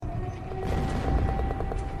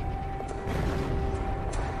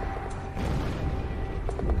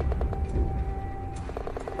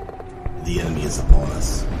The enemy is upon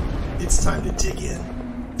us. It's time to dig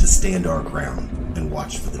in, to stand our ground, and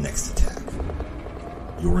watch for the next attack.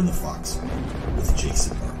 You're in the Foxhole with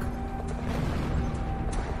Jason Barker.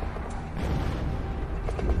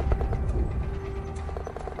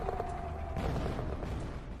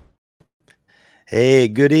 Hey,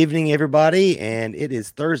 good evening, everybody, and it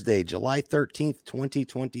is Thursday, July 13th,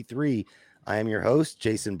 2023. I am your host,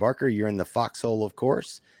 Jason Barker. You're in the Foxhole, of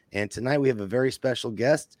course, and tonight we have a very special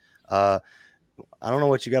guest. I don't know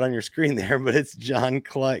what you got on your screen there, but it's John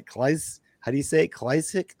Klyczek. How do you say it?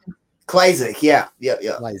 Klyczek? Klyczek, yeah.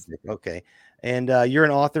 Klyczek, okay. And you're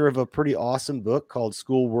an author of a pretty awesome book called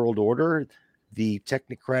School World Order, The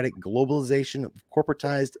Technocratic Globalization of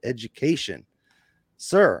Corporatized Education.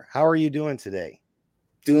 Sir, how are you doing today?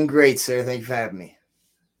 Doing great, sir. Thank you for having me.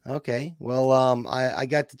 Okay. Well, I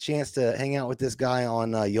got the chance to hang out with this guy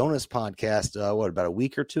on Jonas podcast, about a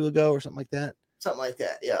week or two ago or something like that? Something like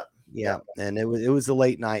that, yeah. Yeah. And it was a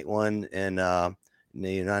late night one, and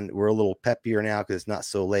we're a little peppier now because it's not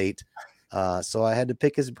so late. So I had to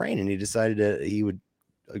pick his brain, and he decided he would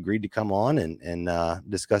agree to come on and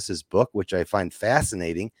discuss his book, which I find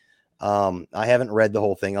fascinating. I haven't read the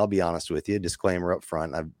whole thing. I'll be honest with you. Disclaimer up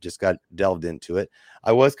front. I've just got delved into it.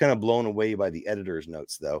 I was kind of blown away by the editor's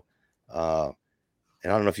notes, though. And I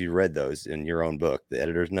don't know if you read those in your own book, the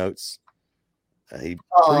editor's notes. He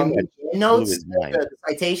pretty much notes, the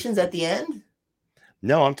citations at the end.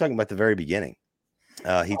 No, I'm talking about the very beginning.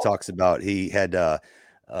 He talks about he had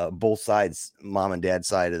both sides, mom and dad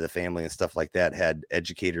side of the family and stuff like that, had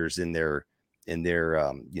educators in their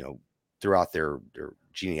throughout their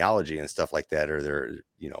genealogy and stuff like that, or their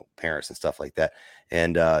parents and stuff like that.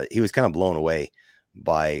 And he was kind of blown away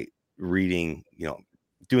by reading,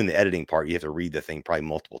 doing the editing part. You have to read the thing probably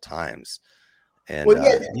multiple times. And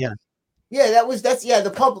that's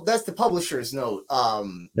the publisher's note.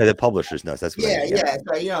 The publisher's notes. That's what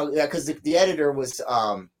because the editor was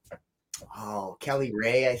Kelly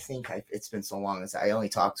Ray. I think it's been so long as I only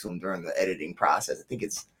talked to him during the editing process. I think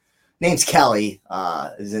it's name's Kelly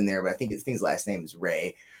is in there, but I think his last name is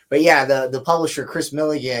Ray. But yeah, the publisher Chris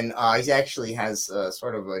Milligan, he actually has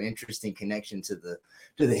sort of an interesting connection to the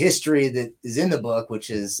history that is in the book, which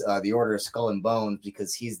is the Order of Skull and Bones,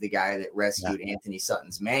 because he's the guy that rescued Anthony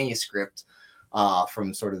Sutton's manuscript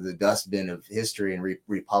from sort of the dustbin of history and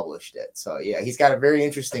republished it. So yeah, he's got a very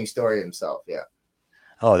interesting story himself. Yeah.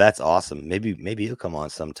 Oh, that's awesome. Maybe he'll come on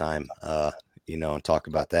sometime, and talk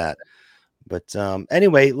about that. But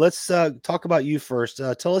anyway, let's talk about you first.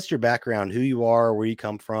 Tell us your background, who you are, where you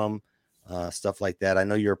come from, stuff like that. I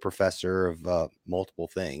know you're a professor of multiple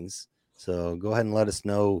things, so go ahead and let us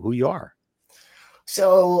know who you are.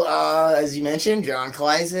 So, as you mentioned, John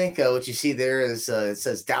Klyczek, what you see there is it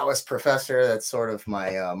says Dallas Professor. That's sort of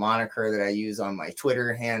my moniker that I use on my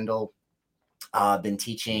Twitter handle. I've been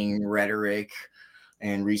teaching rhetoric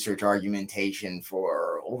and research argumentation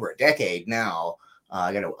for over a decade now.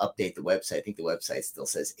 I got to update the website. I think the website still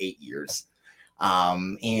says 8 years.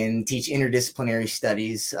 And teach interdisciplinary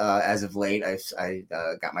studies. As of late, I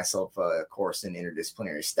got myself a course in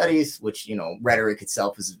interdisciplinary studies, which, rhetoric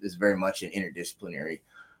itself is very much an interdisciplinary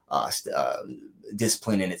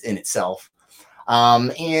discipline in itself.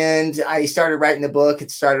 And I started writing the book. It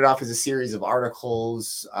started off as a series of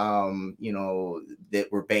articles, that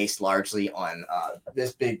were based largely on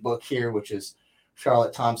this big book here, which is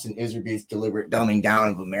Charlotte Thompson Iserby's Deliberate Dumbing Down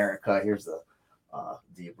of America. Here's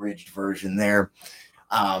the abridged version there.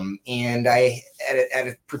 And I, at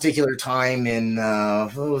a particular time in,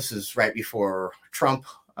 this is right before Trump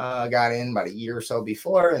got in, about a year or so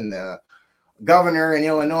before, and the governor in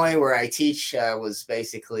Illinois, where I teach, was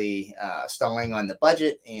basically stalling on the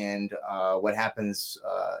budget. And what happens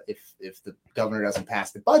if the governor doesn't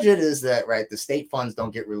pass the budget is that, the state funds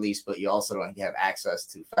don't get released, but you also don't have access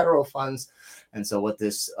to federal funds. And so what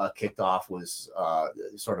this kicked off was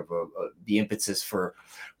sort of the impetus for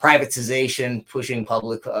privatization, pushing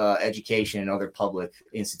public education and other public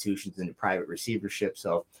institutions into private receivership.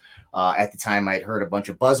 So at the time, I'd heard a bunch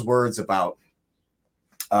of buzzwords about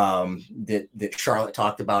that Charlotte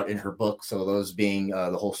talked about in her book. So those being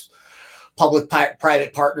the whole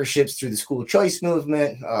public-private partnerships through the school choice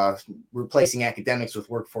movement, replacing academics with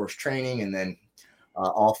workforce training, and then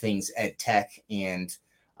all things ed tech. And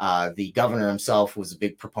the governor himself was a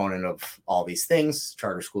big proponent of all these things,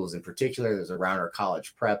 charter schools in particular. There's a Rauner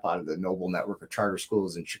College Prep out of the Noble Network of Charter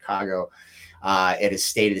Schools in Chicago. At his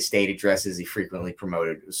State of the State addresses, he frequently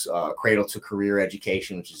promoted cradle to career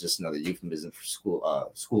education, which is just another euphemism for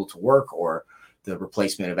school to work, or the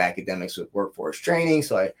replacement of academics with workforce training.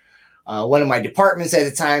 So one of my departments at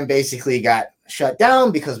the time basically got shut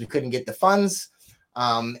down because we couldn't get the funds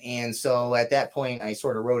And so at that point, I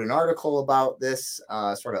sort of wrote an article about this,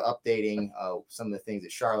 sort of updating some of the things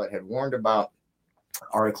that Charlotte had warned about.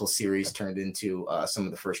 Article series turned into some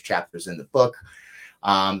of the first chapters in the book.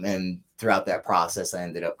 And throughout that process, I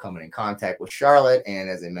ended up coming in contact with Charlotte. And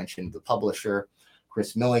as I mentioned, the publisher,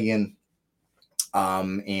 Chris Milligan.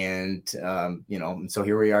 So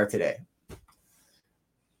here we are today.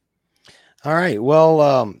 All right.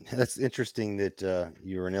 Well, that's interesting that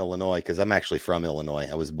you were in Illinois, because I'm actually from Illinois.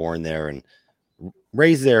 I was born there and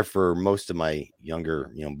raised there for most of my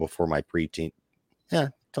younger, before my preteen. Yeah,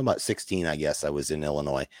 talking about 16, I guess I was in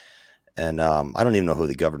Illinois. And I don't even know who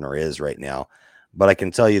the governor is right now, but I can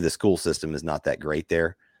tell you the school system is not that great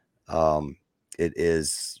there. It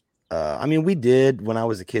is. We did, when I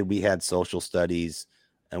was a kid, we had social studies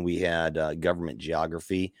and we had government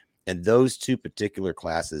geography. And those two particular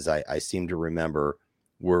classes, I seem to remember,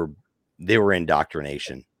 were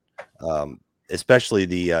indoctrination, especially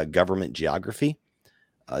the government geography.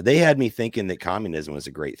 They had me thinking that communism was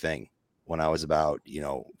a great thing when I was about,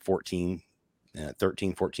 13,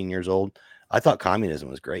 14 years old. I thought communism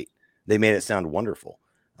was great. They made it sound wonderful.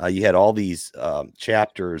 You had all these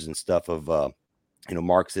chapters and stuff of,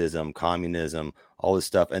 Marxism, communism, all this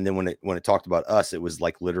stuff. And then when it talked about us, it was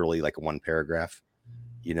like literally like one paragraph.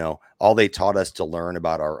 All they taught us to learn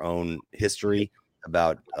about our own history,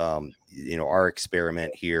 about, our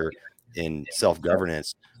experiment here in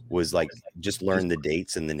self-governance was like, just learn the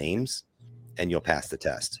dates and the names and you'll pass the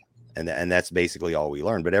test. And that's basically all we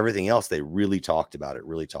learned. But everything else, they really talked about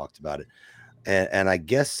it. And I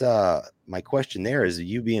guess my question there is,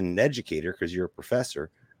 you being an educator, because you're a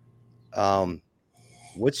professor,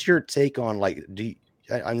 what's your take on, like,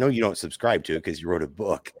 I know you don't subscribe to it because you wrote a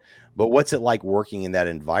book, but what's it like working in that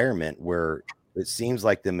environment where it seems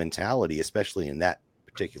like the mentality, especially in that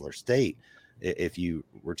particular state, if you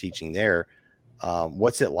were teaching there,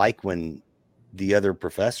 what's it like when the other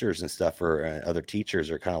professors and stuff or other teachers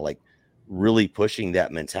are kind of like really pushing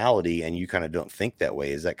that mentality and you kind of don't think that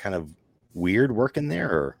way? Is that kind of weird working there?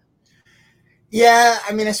 Or? Yeah,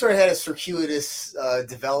 I sort of had a circuitous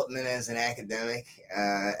development as an academic,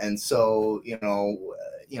 and so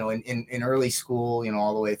in early school,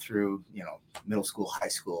 all the way through middle school, high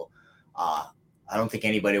school, I don't think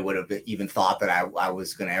anybody would have even thought that I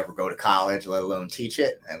was going to ever go to college, let alone teach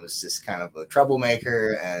it. I was just kind of a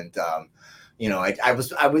troublemaker, and I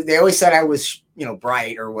was. They always said I was,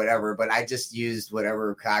 bright or whatever, but I just used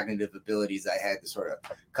whatever cognitive abilities I had to sort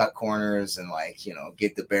of cut corners and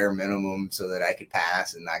get the bare minimum so that I could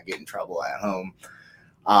pass and not get in trouble at home.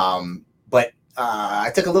 But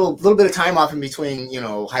I took a little bit of time off in between,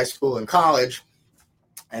 high school and college,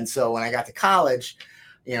 and so when I got to college,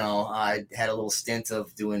 I had a little stint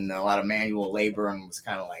of doing a lot of manual labor and was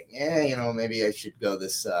kind of like, maybe I should go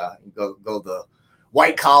go the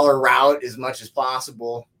white collar route as much as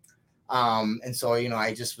possible. And so,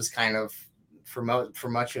 I just was kind of, for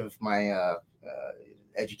much of my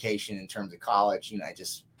education in terms of college, I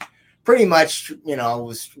just pretty much,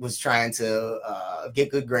 was trying to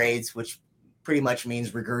get good grades, which pretty much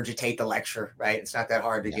means regurgitate the lecture, right? It's not that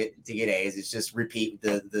hard to get A's. It's just repeat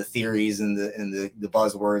the theories and the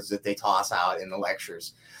buzzwords that they toss out in the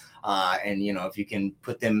lectures. And if you can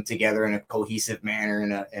put them together in a cohesive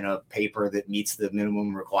manner in a paper that meets the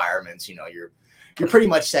minimum requirements, you're pretty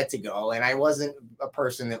much set to go. And I wasn't a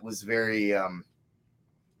person that was very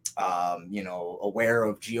aware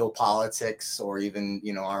of geopolitics or even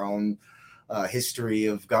our own history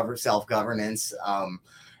of self-governance.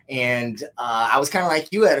 And I was kind of like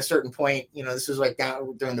you at a certain point. This was like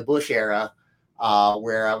during the Bush era,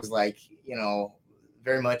 where I was like,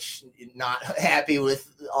 very much not happy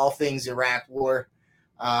with all things Iraq war.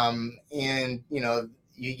 And,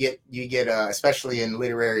 you get especially in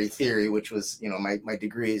literary theory, which was, my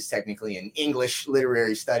degree is technically in English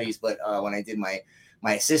literary studies. But when I did my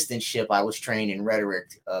assistantship, I was trained in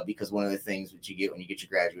rhetoric because one of the things that you get when you get your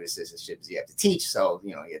graduate assistantship is you have to teach. So,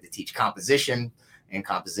 you have to teach composition, and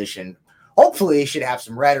composition hopefully should have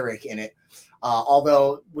some rhetoric in it.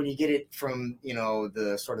 Although when you get it from,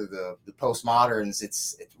 the sort of the postmoderns,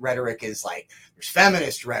 it's rhetoric is like, there's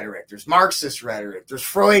feminist rhetoric, there's Marxist rhetoric, there's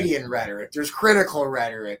Freudian rhetoric, there's critical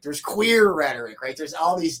rhetoric, there's queer rhetoric, right? There's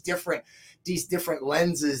all these different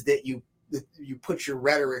lenses that you put your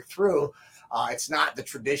rhetoric through. It's not the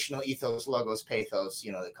traditional ethos, logos, pathos,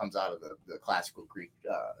 that comes out of the classical Greek,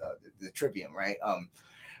 the trivium, right?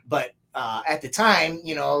 But at the time,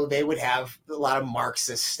 they would have a lot of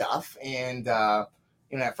Marxist stuff, and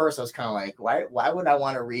at first I was kind of like, why would I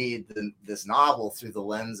want to read this novel through the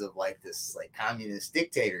lens of like this like communist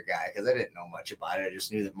dictator guy? Because I didn't know much about it. I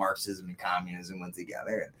just knew that Marxism and communism went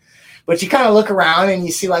together. But you kind of look around and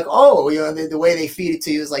you see like, oh, the way they feed it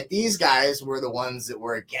to you is like these guys were the ones that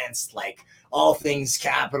were against like all things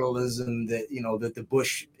capitalism that, that the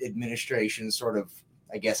Bush administration sort of,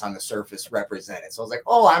 I guess, on the surface represented. So I was like,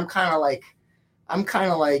 oh, I'm kind of like, I'm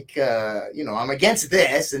against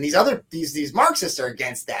this, and these Marxists are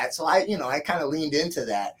against that. So I kind of leaned into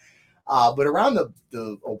that. But around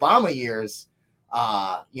the Obama years,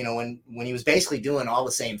 when he was basically doing all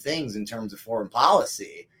the same things in terms of foreign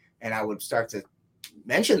policy, and I would start to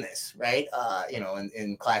mention this, right?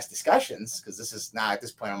 In class discussions, because this is not at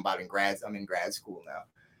this point. I'm in grad school now,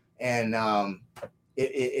 and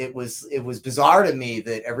it was bizarre to me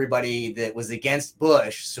that everybody that was against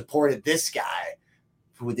Bush supported this guy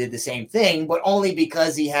who did the same thing, but only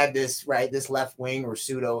because he had this left wing or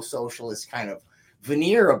pseudo socialist kind of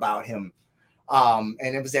veneer about him. And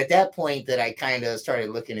it was at that point that I kind of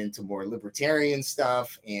started looking into more libertarian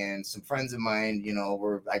stuff, and some friends of mine,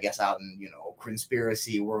 were, I guess, out in,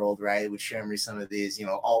 conspiracy world, right, would share me some of these,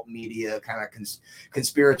 alt media kind of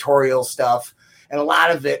conspiratorial stuff. And a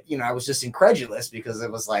lot of it, I was just incredulous, because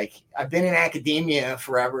it was like, I've been in academia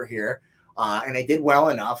forever here. And I did well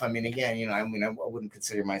enough. I mean, again, I wouldn't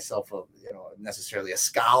consider myself necessarily a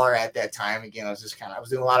scholar at that time. Again, I was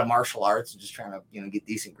doing a lot of martial arts and just trying to, get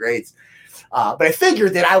decent grades. But I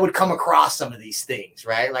figured that I would come across some of these things,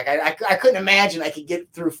 right? Like I couldn't imagine I could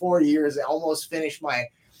get through 4 years and almost finish my,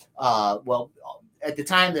 at the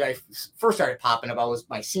time that I first started popping up, I was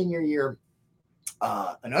my senior year,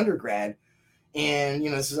 an undergrad. And,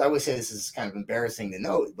 I always say this is kind of embarrassing to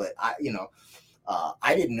note, but I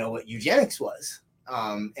didn't know what eugenics was.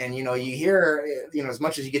 And, you hear, as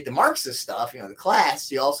much as you get the Marxist stuff, the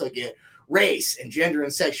class, you also get race and gender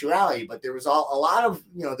and sexuality. But there was a lot of,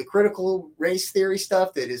 the critical race theory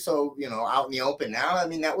stuff that is so, out in the open now. I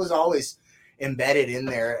mean, that was always embedded in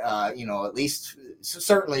there, at least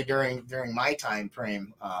certainly during my time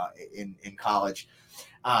frame in college.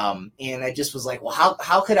 And I just was like, well,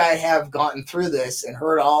 how could I have gotten through this and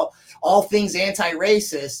heard all things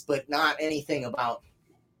anti-racist, but not anything about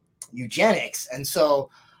eugenics? And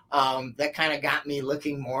so that kind of got me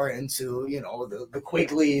looking more into, the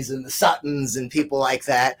Quigleys and the Suttons and people like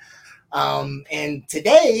that. And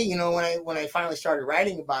today, when I finally started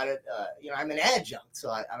writing about it, I'm an adjunct.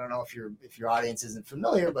 So I don't know if your audience isn't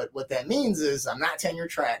familiar, but what that means is I'm not tenure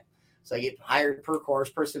track. So I get hired per course,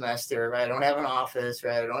 per semester, right? I don't have an office,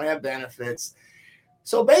 right? I don't have benefits.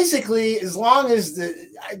 So basically, as long as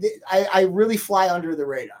I really fly under the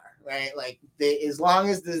radar, right? Like as long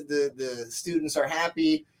as the students are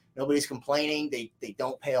happy, nobody's complaining, they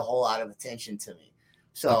don't pay a whole lot of attention to me.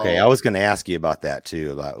 So okay, I was going to ask you about that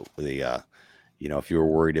too, about the if you were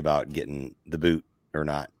worried about getting the boot or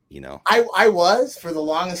not. I was for the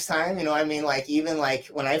longest time. Even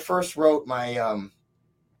when I first wrote my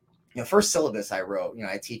first syllabus I wrote, when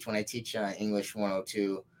I teach English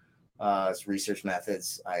 102, it's research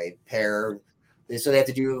methods. I pair, so they have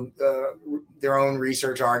to do their own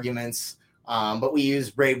research arguments. But we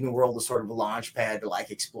use Brave New World as sort of a launch pad to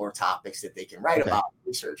explore topics that they can write about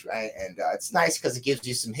research, right? And it's nice because it gives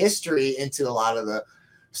you some history into a lot of the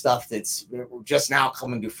stuff that's just now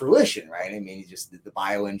coming to fruition, right? I mean, just the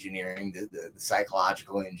bioengineering, the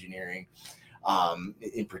psychological engineering,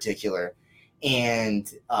 in particular. And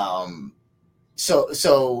so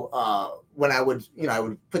when I would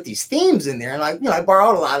put these themes in there, and I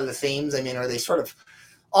borrowed a lot of the themes. I mean, are they sort of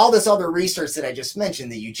all this other research that I just mentioned,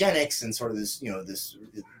 the eugenics and sort of this,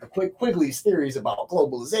 Quigley's theories about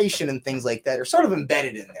globalization and things like that are sort of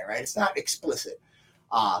embedded in there, right? It's not explicit.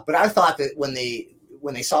 But I thought that when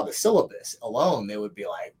they saw the syllabus alone, they would be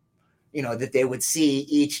like, that they would see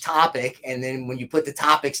each topic, and then when you put the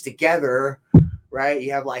topics together, right,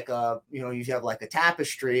 you have a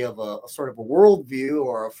tapestry of a sort of a worldview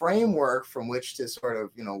or a framework from which to sort of,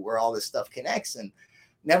 where all this stuff connects. And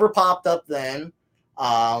never popped up then.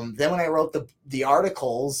 Then when I wrote the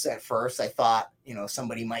articles at first, I thought,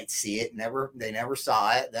 somebody might see it. They never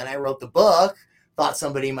saw it. Then I wrote the book, thought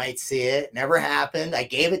somebody might see it. Never happened. I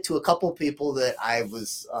gave it to a couple people that I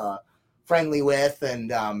was friendly with, and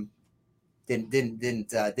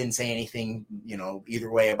didn't say anything,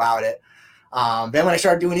 either way about it. Then when I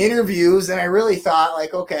started doing interviews, and I really thought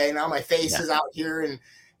okay, now my face is out here, and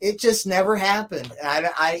it just never happened.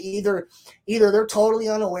 I either they're totally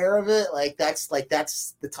unaware of it,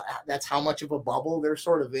 that's how much of a bubble they're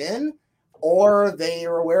sort of in, or they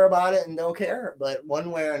are aware about it and don't care. But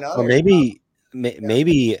one way or another, Well, maybe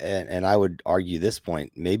maybe, and I would argue this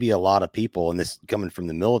point, maybe a lot of people, and this coming from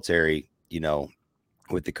the military, you know,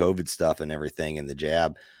 with the COVID stuff and everything and the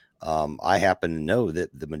jab, I happen to know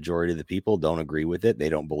that the majority of the people don't agree with it. They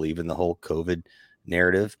don't believe in the whole COVID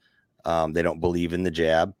narrative. They don't believe in the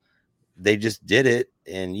jab. They just did it,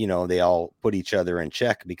 and you know, they all put each other in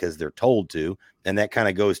check because they're told to. And that kind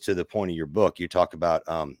of goes to the point of your book. You talk about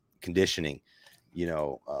conditioning, you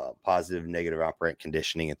know, positive, negative operant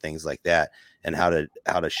conditioning and things like that, and how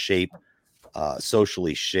to shape,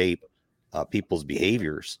 socially shape people's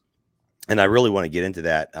behaviors. And I really want to get into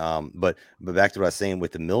that. But back to what I was saying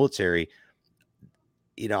with the military,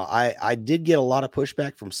 you know, I did get a lot of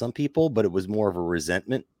pushback from some people, but it was more of a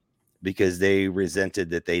resentment because they resented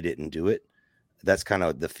that they didn't do it. That's kind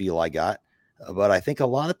of the feel I got. But I think a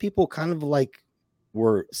lot of people kind of like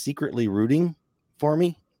were secretly rooting for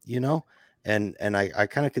me, you know, and I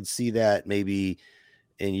kind of could see that maybe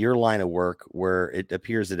in your line of work where it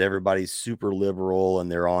appears that everybody's super liberal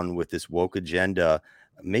and they're on with this woke agenda.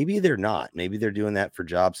 Maybe they're not. Maybe they're doing that for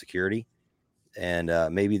job security. And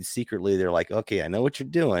maybe secretly they're like, okay, I know what you're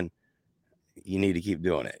doing. You need to keep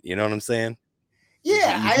doing it. You know what I'm saying?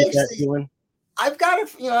 Yeah, You get that feeling? I've got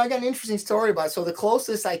I got an interesting story about it. So the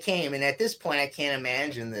closest I came, and at this point I can't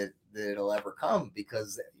imagine that it'll ever come,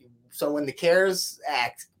 because so when the CARES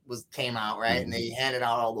Act came out, right, and they handed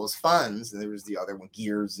out all those funds, and there was the other one,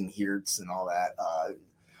 Gears and Hertz and all that,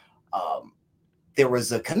 there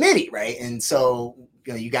was a committee, right? And so,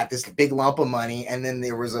 you know, you got this big lump of money, and then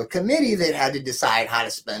there was a committee that had to decide how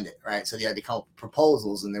to spend it, right? So they had to come up with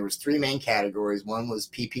proposals, and there was three main categories. One was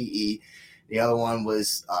PPE. The other one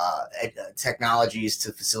was technologies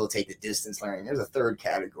to facilitate the distance learning. There's a third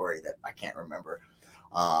category that I can't remember.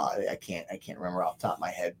 I can't remember off the top of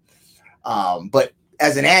my head. But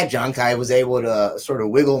as an adjunct, I was able to sort of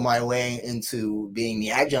wiggle my way into being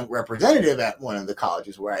the adjunct representative at one of the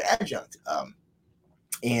colleges where I adjunct.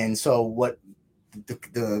 And so what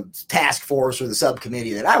the task force or the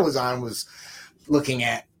subcommittee that I was on was looking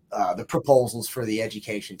at the proposals for the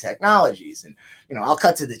education technologies. And, you know, I'll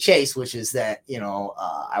cut to the chase, which is that, you know,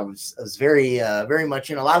 I was very much,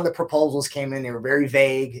 you know, a lot of the proposals came in, they were very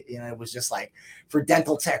vague. You know, it was just like, for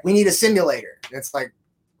dental tech, we need a simulator. And it's like,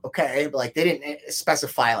 okay, but like they didn't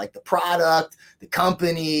specify like the product, the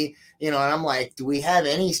company, you know, and I'm like, do we have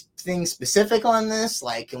anything specific on this?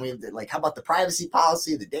 Like, can we, like, how about the privacy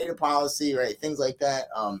policy, the data policy, right? Things like that.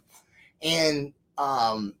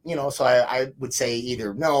 You know, so I would say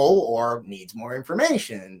either no or needs more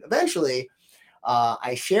information. Eventually,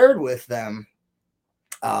 I shared with them,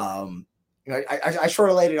 you know, I sort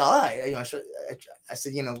of laid it all out. You know, I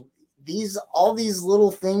said, you know, all these little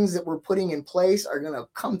things that we're putting in place are going to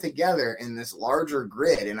come together in this larger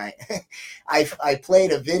grid. And I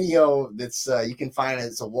played a video that's you can find it.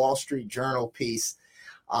 It's a Wall Street Journal piece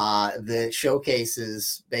that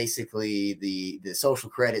showcases basically the social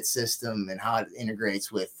credit system and how it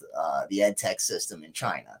integrates with the ed tech system in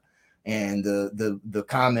China. And the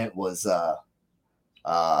comment was the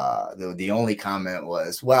only comment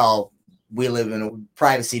was, well, we live in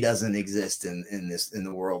privacy doesn't exist in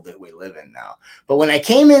the world that we live in now. But when I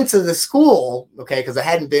came into the school, okay, because I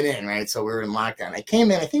hadn't been in, right, so we were in lockdown. I came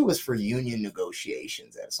in, I think it was for union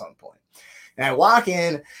negotiations at some point. And I walk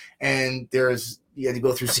in, and you had to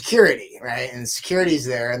go through security, right? And security's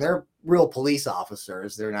there, and they're real police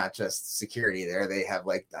officers. They're not just security there. They have,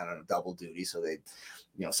 like, I don't know, double duty. So they,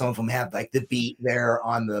 you know, some of them have like the beat there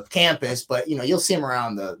on the campus, but you know, you'll see them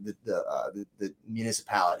around the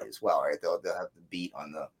municipality as well, right? They'll have the beat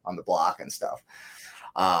on the block and stuff.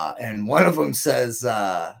 And one of them says,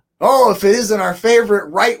 "Oh, if it isn't our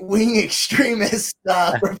favorite right-wing extremist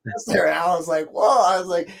professor," and I was like, "Whoa!" I was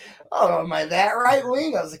like, "Oh, am I that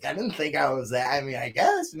right-wing?" I was like, "I didn't think I was that. I mean, I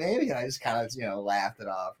guess maybe." And I just kind of, you know, laughed it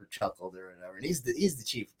off or chuckled or whatever. And he's the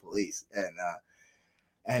chief of police,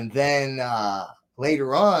 and then.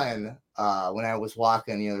 Later on, when I was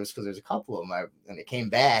walking, you know, because there's a couple of them, and it came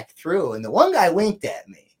back through, and the one guy winked at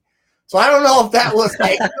me. So I don't know if that was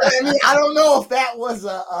like, I mean, I don't know if that was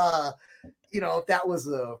you know, if that was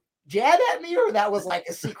a jab at me, or that was like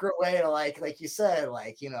a secret way to like you said,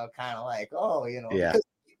 like, you know, kind of like, oh, you know, yeah, because,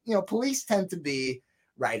 you know, police tend to be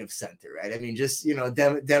right of center, right? I mean, just, you know,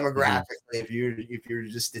 demographically, if you're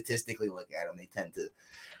just statistically looking at them, they tend to,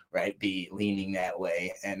 right, be leaning that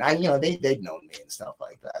way. And I, you know, they'd known me and stuff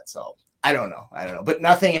like that. So I don't know, but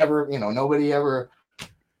nothing ever, you know, nobody ever,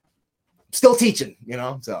 still teaching, you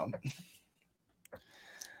know, so.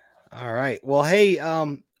 All right. Well, hey,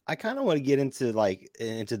 I kind of want to get into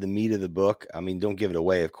the meat of the book. I mean, don't give it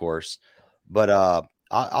away, of course, but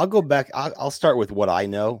I'll go back. I'll start with what I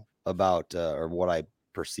know about or what I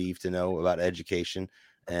perceive to know about education.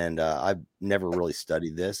 And I've never really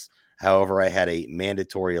studied this. However, I had a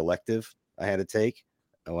mandatory elective I had to take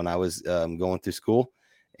when I was going through school,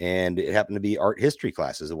 and it happened to be art history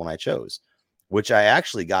classes, the one I chose, which I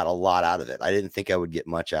actually got a lot out of it. I didn't think I would get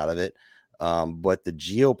much out of it, but the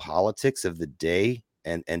geopolitics of the day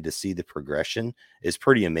and to see the progression is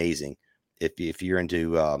pretty amazing. If you're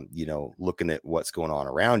into looking at what's going on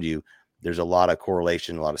around you, there's a lot of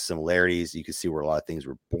correlation, a lot of similarities. You can see where a lot of things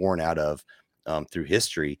were born out of through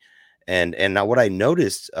history. And now what I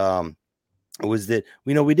noticed was that,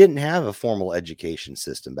 we didn't have a formal education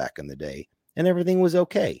system back in the day, and everything was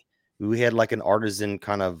okay. We had like an artisan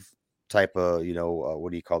kind of type of,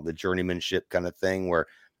 what do you call it, the journeymanship kind of thing, where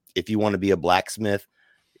if you want to be a blacksmith,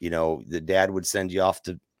 the dad would send you off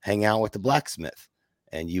to hang out with the blacksmith,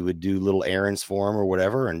 and you would do little errands for him or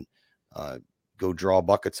whatever, and go draw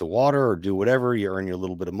buckets of water or do whatever. You earn your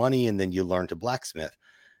little bit of money, and then you learn to blacksmith.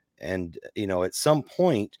 And, at some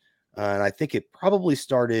point, and I think it probably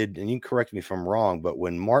started, and you can correct me if I'm wrong, but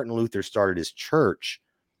when Martin Luther started his church,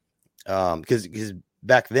 because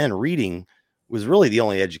back then reading was really the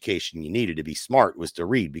only education you needed to be smart, was to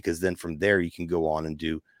read, because then from there you can go on and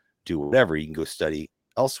do whatever. You can go study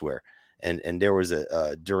elsewhere. And there was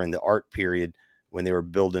during the art period, when they were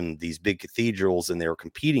building these big cathedrals and they were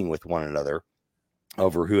competing with one another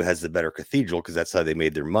over who has the better cathedral, because that's how they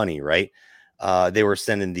made their money, right? They were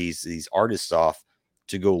sending these artists off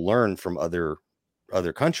to go learn from other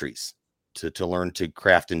countries, to learn to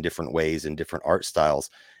craft in different ways and different art styles.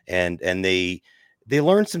 And they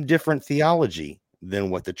learned some different theology than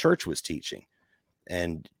what the church was teaching.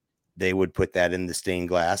 And they would put that in the stained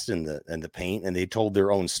glass and the paint, and they told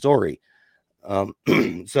their own story.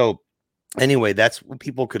 So anyway, that's what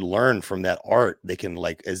people could learn from that art. They can,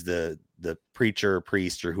 like, as the preacher,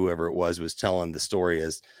 priest, or whoever it was telling the story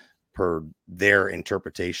as per their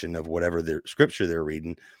interpretation of whatever their scripture they're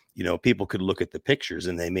reading, people could look at the pictures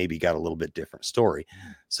and they maybe got a little bit different story.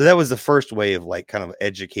 So that was the first way of like kind of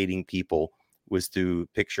educating people, was through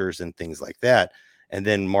pictures and things like that. And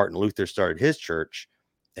then Martin Luther started his church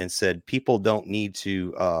and said, people don't need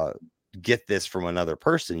to get this from another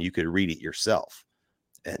person. You could read it yourself.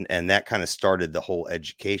 And that kind of started the whole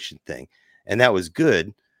education thing. And that was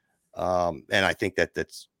good. And I think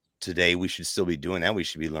that's today we should still be doing that. We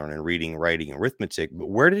should be learning reading, writing, and arithmetic.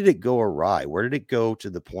 But where did it go awry? Where did it go to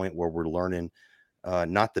the point where we're learning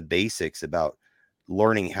not the basics, about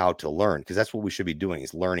learning how to learn? Because that's what we should be doing,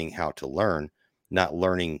 is learning how to learn, not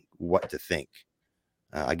learning what to think.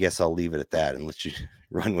 I guess I'll leave it at that and let you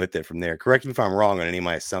run with it from there. Correct me if I'm wrong on any of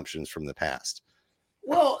my assumptions from the past.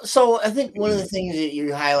 Well, so I think one of the things that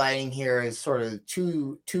you're highlighting here is sort of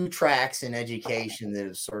two tracks in education that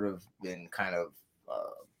have sort of been kind of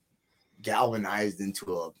galvanized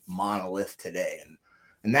into a monolith today,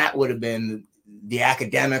 and that would have been the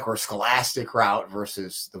academic or scholastic route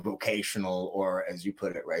versus the vocational, or as you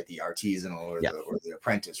put it, right, the artisanal or the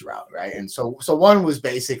apprentice route, right? And so one was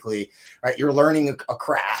basically, right, you're learning a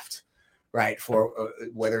craft, right, for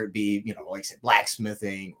whether it be, like I said,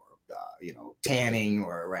 blacksmithing, or tanning,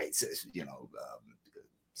 or right,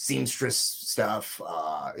 seamstress stuff,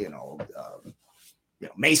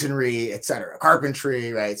 masonry, etc.,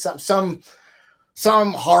 carpentry, right? Some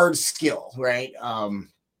hard skill, right?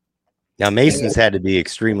 Now, Masons had to be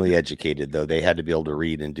extremely educated, though. They had to be able to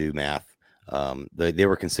read and do math. They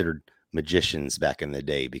were considered magicians back in the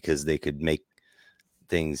day, because they could make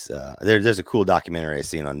things. There's a cool documentary I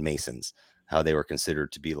seen on Masons, how they were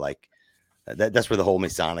considered to be like that. That's where the whole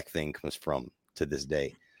Masonic thing comes from to this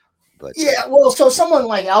day. But yeah, well, so someone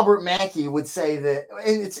like Albert Mackey would say that,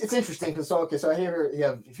 and it's interesting because so here you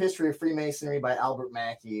have History of Freemasonry by Albert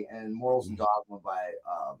Mackey and Morals and Dogma by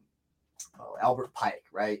Albert Pike,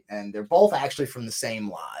 right? And they're both actually from the same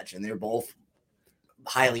lodge, and they're both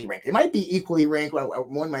highly ranked. They might be equally ranked.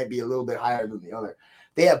 One might be a little bit higher than the other.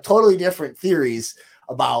 They have totally different theories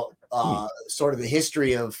about sort of the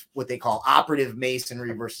history of what they call operative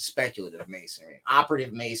masonry versus speculative masonry.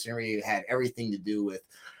 Operative masonry had everything to do with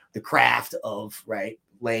the craft of, right,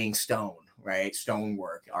 laying stone, right,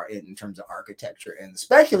 stonework, in terms of architecture. And the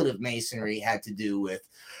speculative masonry had to do with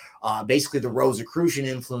basically the Rosicrucian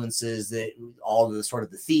influences, that all the sort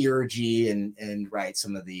of the theurgy and right,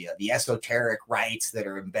 some of the esoteric rites that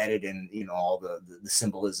are embedded in, all the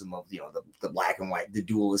symbolism of, the black and white, the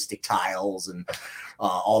dualistic tiles, and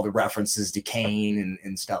all the references to Cain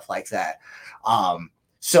and stuff like that.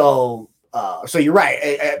 So you're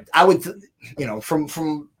right. I would,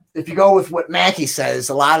 from if you go with what Mackey says,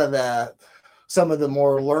 a lot of some of the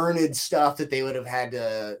more learned stuff that they would have had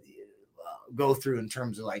to go through in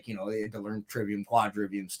terms of like, they had to learn trivium,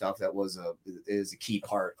 quadrivium stuff. That is a key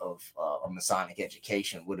part of a Masonic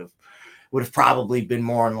education. Would have probably been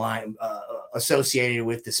more in line associated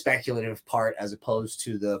with the speculative part as opposed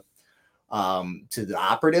to the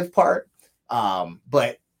operative part.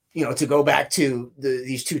 But to go back to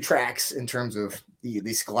these two tracks in terms of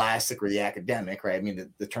the scholastic or the academic, right? I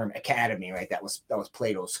mean, the term academy, right? That was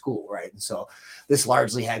Plato's school, right? And so this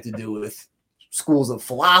largely had to do with schools of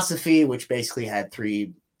philosophy, which basically had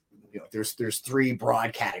three. There's three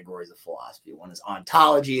broad categories of philosophy. One is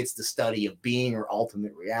ontology; it's the study of being or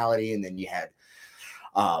ultimate reality, and then you had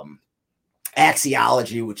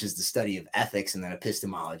axiology, which is the study of ethics, and then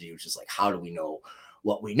epistemology, which is like how do we know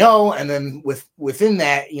what we know. And then within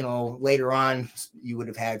that, later on, you would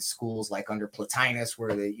have had schools like under Plotinus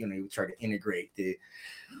where they, you would try to integrate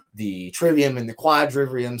the trivium and the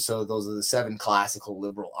quadrivium. So those are the 7 classical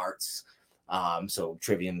liberal arts. So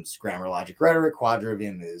trivium's grammar, logic, rhetoric.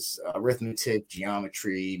 Quadrivium is arithmetic,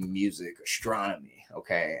 geometry, music, astronomy.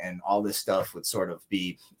 Okay. And all this stuff would sort of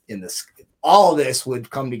be all of this would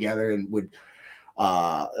come together and would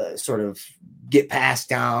sort of get passed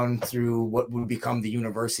down through what would become the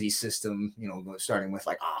university system, starting with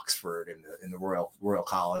like Oxford and the Royal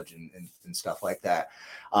College and stuff like that.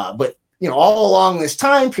 But all along this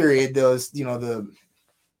time period, those, you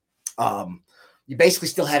basically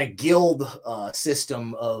still had a guild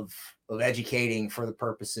system of educating for the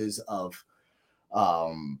purposes of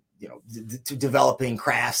developing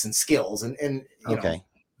crafts and skills and Okay.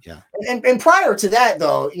 Yeah. And prior to that,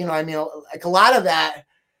 though, like a lot of that,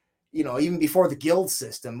 even before the guild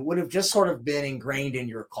system would have just sort of been ingrained in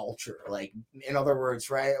your culture. Like, in other words,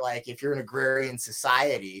 right? Like if you're an agrarian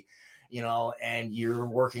society, and you're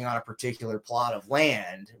working on a particular plot of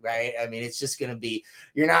land, right? I mean, it's just going to be,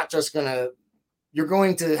 you're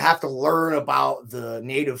going to have to learn about the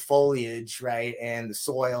native foliage, right, and the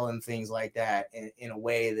soil and things like that in a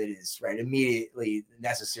way that is, right, immediately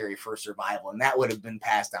necessary for survival. And that would have been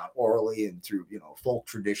passed down orally and through, folk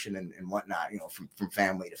tradition and whatnot, from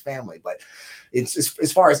family to family. But it's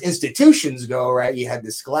as far as institutions go, right, you had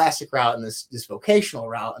this scholastic route and this vocational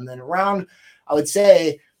route. And then around, I would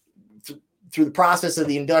say, through the process of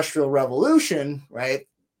the Industrial Revolution, right,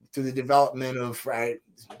 through the development of, right,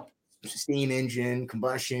 steam engine,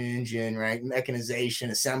 combustion engine, right, mechanization,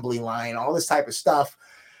 assembly line, all this type of stuff.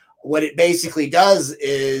 What it basically does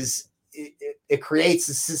is it creates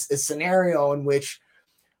a scenario in which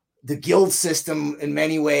the guild system, in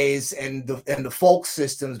many ways, and the folk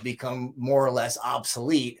systems become more or less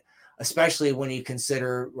obsolete, especially when you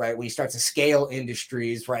consider, right, when you start to scale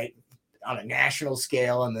industries, right, on a national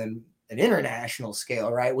scale and then an international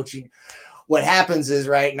scale, right, what happens is,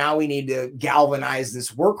 right, now we need to galvanize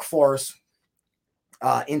this workforce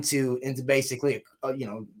into basically a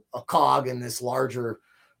cog in this larger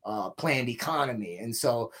planned economy. And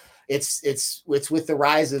so it's with the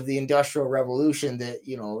rise of the Industrial Revolution that,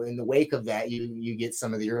 in the wake of that, you get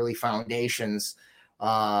some of the early foundations.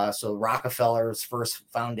 So Rockefeller's first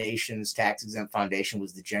foundations, tax-exempt foundation,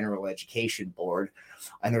 was the General Education Board.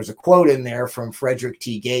 And there's a quote in there from Frederick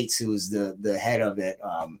T. Gates, who was the head of it.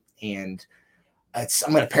 And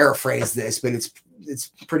I'm going to paraphrase this, but it's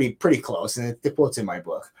pretty close, and the quote's in my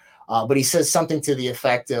book. But he says something to the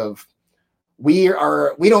effect of, we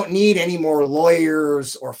don't need any more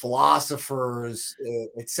lawyers or philosophers,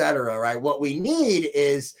 etc. Right? What we need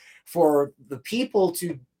is for the people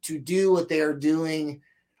to do what they are doing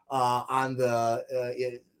on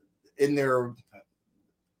in their.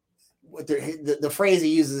 The phrase he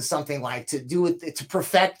uses is something like to do it to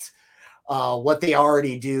perfect what they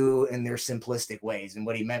already do in their simplistic ways. And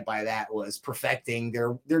what he meant by that was perfecting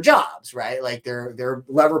their jobs, right? Like their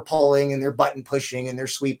lever pulling and their button pushing and their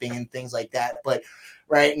sweeping and things like that. But,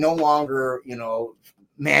 right, no longer,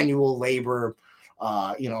 manual labor,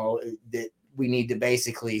 that we need to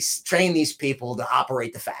basically train these people to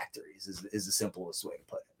operate the factories is the simplest way to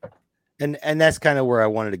put it. And that's kind of where I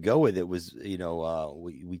wanted to go with it was,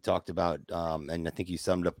 we talked about, and I think you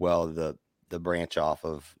summed up well, the branch off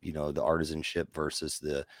of, the artisanship versus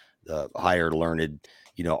the higher learned,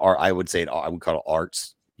 I would say I would call it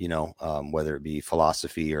arts, whether it be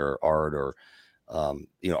philosophy or art or,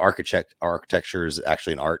 architecture is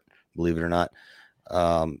actually an art, believe it or not.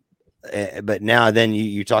 But now then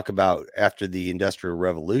you talk about after the Industrial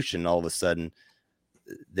Revolution, all of a sudden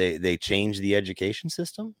they changed the education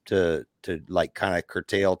system to like kind of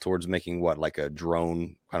curtail towards making like a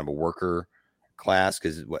drone kind of a worker class,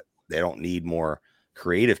 because they don't need more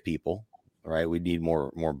creative people, right? We need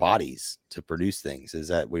more bodies to produce things. Is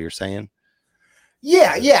that what you're saying?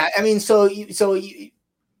 Yeah. I mean, so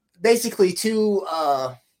basically two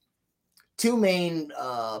two main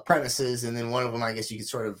premises, and then one of them, I guess you could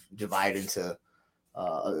sort of divide into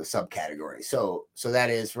a subcategory. So that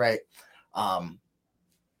is right.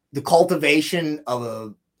 The cultivation of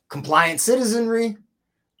a compliant citizenry,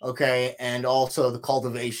 okay, and also the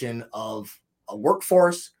cultivation of a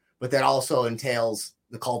workforce, but that also entails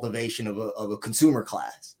the cultivation of a consumer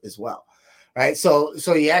class as well, right? So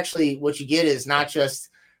you actually, what you get is not just,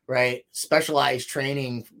 right, specialized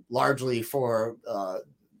training largely for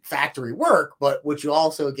factory work, but what you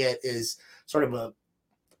also get is sort of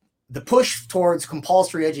the push towards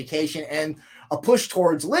compulsory education and a push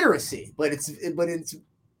towards literacy, but it's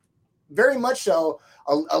very much so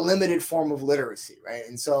a limited form of literacy, right?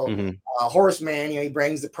 And so Horace Mann, he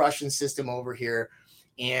brings the Prussian system over here,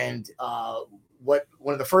 and one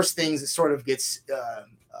of the first things that sort of gets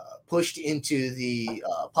pushed into the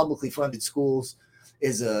publicly funded schools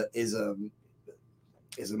is a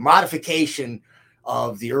modification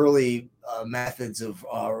of the early methods of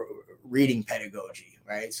reading pedagogy,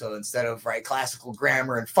 right? So instead of classical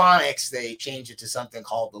grammar and phonics, they change it to something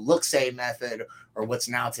called the look-say method, or what's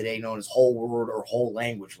now today known as whole word or whole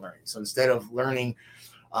language learning. So instead of learning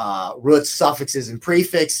roots, suffixes, and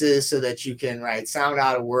prefixes so that you can sound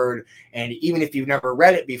out a word, and even if you've never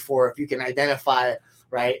read it before, if you can identify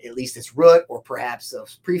at least its root or perhaps a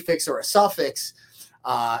prefix or a suffix,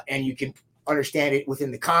 and you can understand it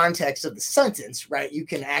within the context of the sentence, right? You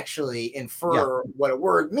can actually infer what a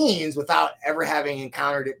word means without ever having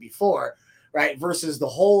encountered it before, right? Versus the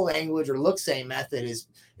whole language or look-say method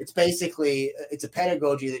it's a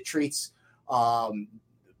pedagogy that treats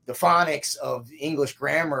the phonics of English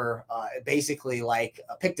grammar basically like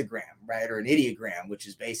a pictogram, right? Or an ideogram, which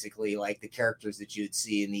is basically like the characters that you'd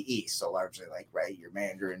see in the East. So largely your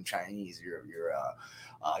Mandarin Chinese, your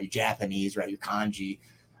Japanese, right? Your kanji.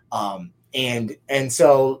 And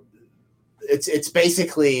so it's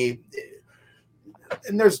basically,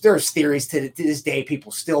 and there's theories to this day,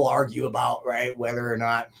 people still argue about whether or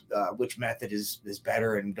not which method is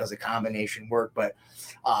better and does a combination work, but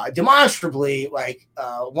demonstrably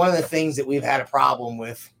one of the things that we've had a problem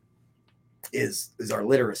with is our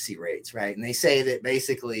literacy rates, right? And they say that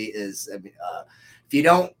basically is if you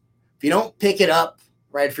don't pick it up,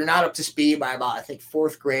 right, if you're not up to speed by about, I think,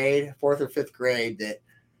 fourth or fifth grade,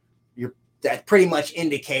 that pretty much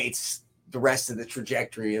indicates the rest of the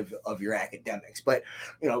trajectory of your academics. But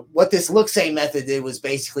what this look-say method did was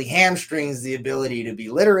basically hamstrings the ability to be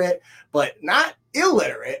literate, but not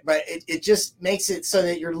illiterate, but it just makes it so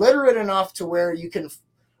that you're literate enough to where you can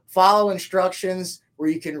follow instructions, where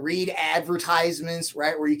you can read advertisements,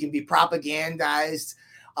 right, where you can be propagandized,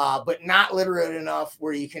 but not literate enough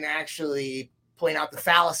where you can actually point out the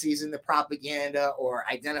fallacies in the propaganda or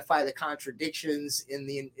identify the contradictions in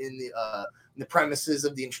the premises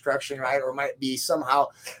of the instruction, right? Or might be somehow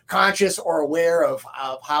conscious or aware of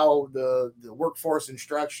how the workforce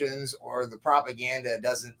instructions or the propaganda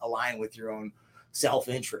doesn't align with your own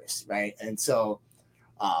self-interest, right? And so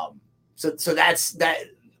that's that.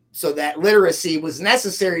 So that literacy was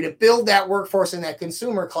necessary to build that workforce in that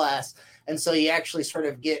consumer class. And so you actually sort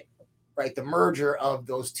of get the merger of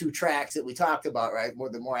those two tracks that we talked about, right?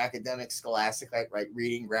 The more academic, scholastic,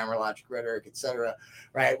 reading, grammar, logic, rhetoric, etc.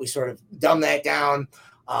 Right? We sort of dumb that down,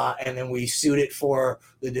 and then we suit it for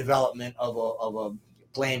the development of a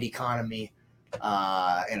planned economy, in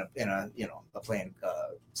a planned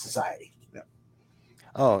society. Yeah.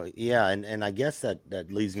 Oh yeah, and I guess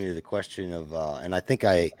that leads me to the question of, and I think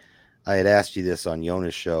I had asked you this on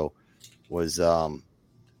Yona's show, was are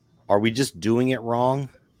we just doing it wrong?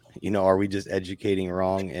 Are we just educating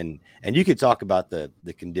wrong? And you could talk about the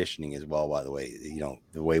conditioning as well, by the way,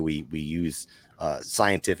 the way we use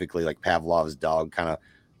scientifically, like Pavlov's dog kind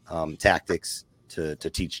of tactics to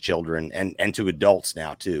teach children and to adults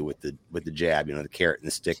now too, with the jab, the carrot and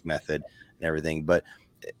the stick method and everything. But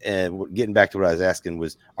getting back to what I was asking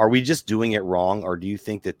was, are we just doing it wrong? Or do you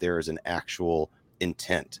think that there is an actual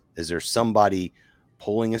intent? Is there somebody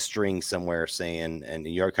pulling a string somewhere saying, and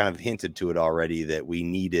you're kind of hinted to it already, that we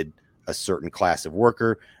needed a certain class of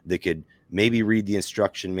worker that could maybe read the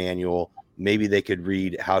instruction manual, maybe they could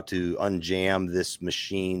read how to unjam this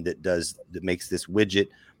machine that makes this widget,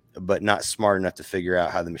 but not smart enough to figure out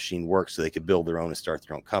how the machine works so they could build their own and start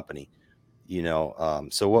their own company.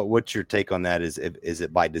 So what's your take on that? Is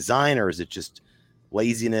it by design, or is it just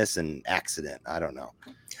laziness and accident? I don't know.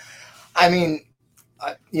 I mean,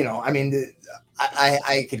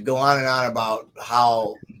 I could go on and on about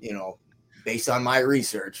how, based on my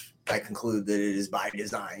research, I conclude that it is by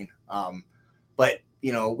design. But,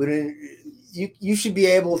 you should be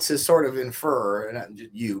able to sort of infer, not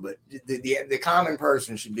you, but the common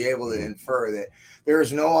person should be able to infer that there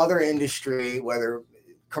is no other industry, whether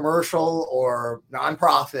commercial or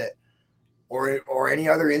nonprofit or any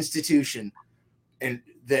other institution, and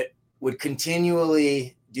that would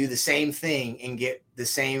continually do the same thing and get the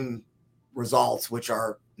same results, which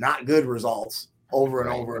are not good results, over and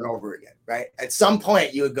over and over again, right? At some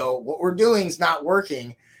point you would go, what we're doing is not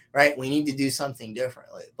working, right? We need to do something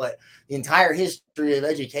differently. But the entire history of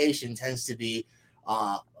education tends to be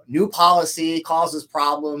new policy causes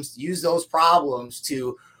problems, use those problems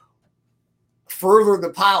to further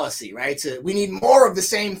the policy, right? So we need more of the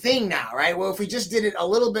same thing now, right? Well, if we just did it a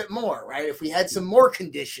little bit more, right? If we had some more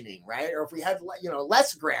conditioning, right? Or if we had,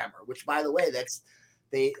 less grammar, which, by the way,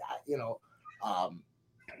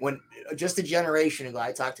 when just a generation ago,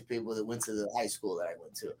 I talked to people that went to the high school that I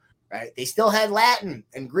went to, right? They still had Latin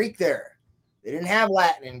and Greek there. They didn't have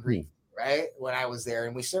Latin and Greek, right? When I was there.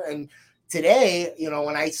 And today,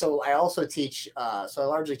 I also teach, so I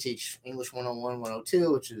largely teach English 101,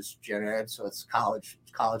 102, which is gen ed. So it's college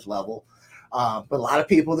level. But a lot of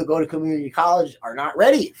people that go to community college are not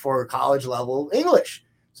ready for college level English.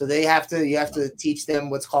 So you have to teach them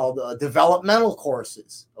what's called developmental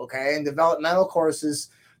courses. Okay. And developmental courses,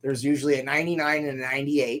 there's usually a 99 and a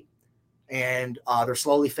 98, and they're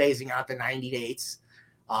slowly phasing out the 98s.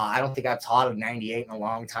 I don't think I've taught a 98 in a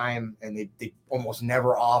long time, and they almost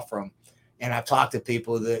never offer them. And I've talked to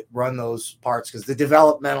people that run those parts, because the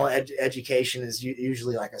developmental education is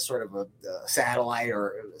usually like a sort of a satellite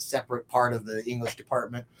or a separate part of the English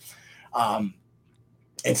department. And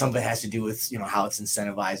something has to do with, how it's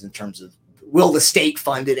incentivized in terms of, will the state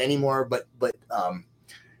fund it anymore? But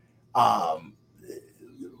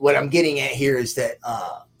what I'm getting at here is that,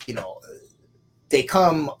 they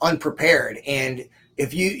come unprepared, and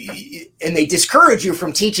and they discourage you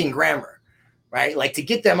from teaching grammar, right? Like, to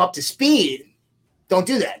get them up to speed, don't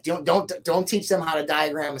do that. Don't teach them how to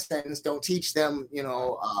diagram a sentence. Don't teach them,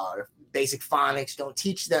 basic phonics. Don't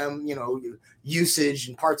teach them, usage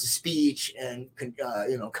and parts of speech and,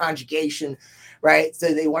 conjugation, right?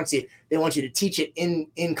 So they want you to teach it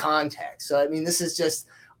in context. So, I mean, this is just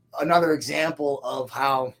another example of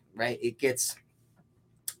how, right, it gets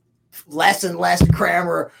less and less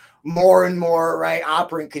grammar, more and more, right,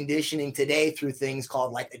 operant conditioning today through things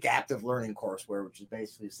called like adaptive learning courseware, which is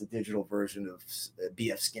basically the digital version of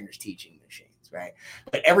B.F. Skinner's teaching machines, right?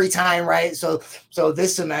 But every time, right, so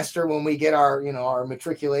this semester when we get our, our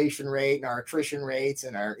matriculation rate and our attrition rates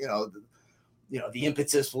and our, the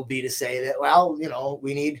impetus will be to say that, well,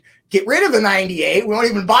 we need get rid of the 98. We won't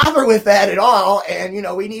even bother with that at all. And,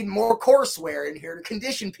 we need more courseware in here to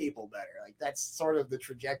condition people better. Like, that's sort of the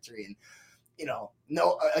trajectory. And,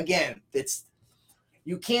 again,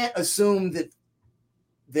 you can't assume that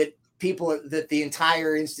the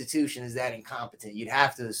entire institution is that incompetent. You'd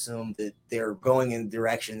have to assume that they're going in the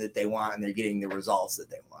direction that they want and they're getting the results that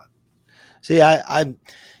they want. See, I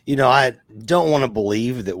don't want to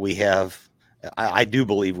believe that we have. I do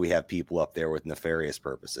believe we have people up there with nefarious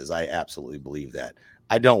purposes. I absolutely believe that.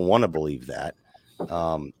 I don't want to believe that.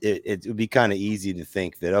 It would be kind of easy to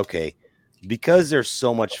think that, okay, because there's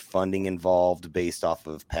so much funding involved based off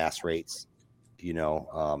of pass rates,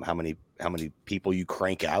 how many people you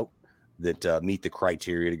crank out that meet the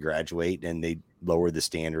criteria to graduate, and they lower the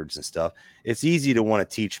standards and stuff. It's easy to want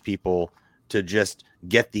to teach people to just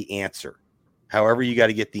get the answer. However, you got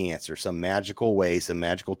to get the answer, some magical way, some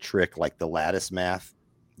magical trick, like the lattice math,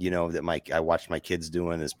 that I watched my kids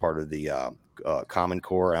doing as part of the Common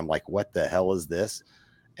Core. I'm like, what the hell is this?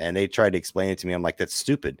 And they tried to explain it to me. I'm like, that's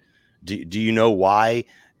stupid. Do you know why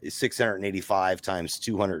 685 times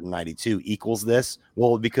 292 equals this?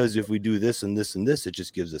 Well, because if we do this and this and this, it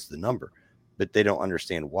just gives us the number. But they don't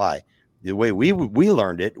understand why. The way we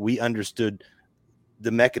learned it, we understood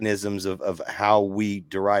the mechanisms of how we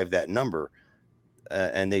derive that number.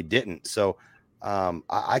 And they didn't. So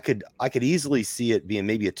I could easily see it being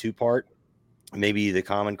maybe a two-part. Maybe the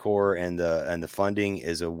Common Core and the funding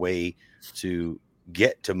is a way to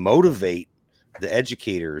motivate the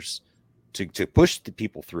educators to push the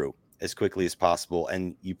people through as quickly as possible,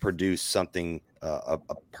 and you produce something a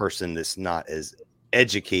person that's not as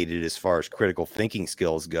educated as far as critical thinking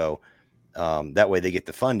skills go. That way they get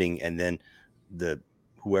the funding, and then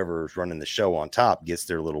whoever's running the show on top gets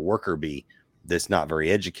their little worker bee that's not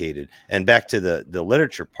very educated. And back to the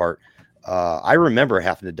literature part, I remember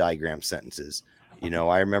having to diagram sentences.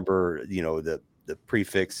 I remember the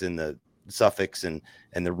prefix and the suffix and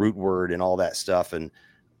the root word and all that stuff, and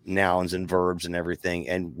nouns and verbs and everything.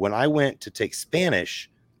 And when I went to take Spanish,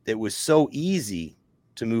 it was so easy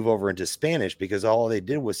to move over into Spanish because all they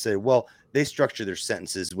did was say, well, they structure their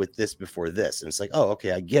sentences with this before this. And it's like, oh,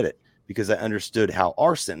 okay, I get it, because I understood how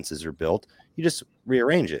our sentences are built. You just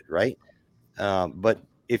rearrange it, right? But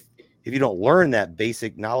if you don't learn that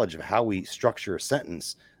basic knowledge of how we structure a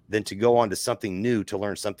sentence, then to go on to something new, to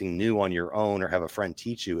learn something new on your own or have a friend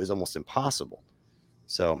teach you is almost impossible.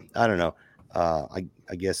 So I don't know.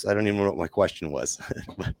 I guess I don't even know what my question was.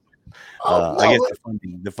 But, I guess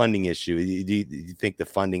the funding issue. Do you think the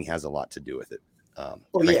funding has a lot to do with it?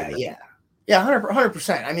 Yeah,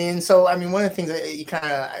 100%. I mean, so I mean, one of the things that you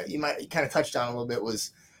kind of touched on a little bit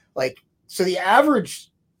was like, so the average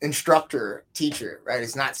instructor teacher, right,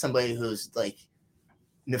 is not somebody who's like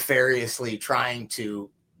nefariously trying to,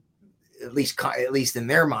 at least in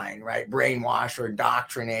their mind, right, brainwash or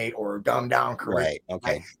indoctrinate or dumb down curriculum. Right.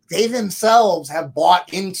 Okay. Right? They themselves have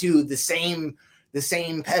bought into the same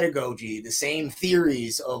pedagogy, the same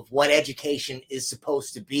theories of what education is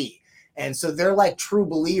supposed to be. And so they're like true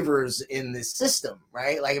believers in this system,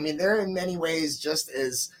 right? Like, I mean, they're in many ways just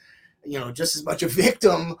as much a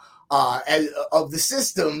victim of the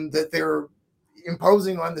system that they're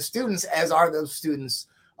imposing on the students as are those students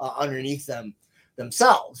underneath them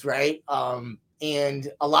themselves, right?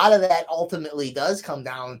 And a lot of that ultimately does come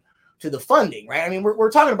down to the funding, right? I mean,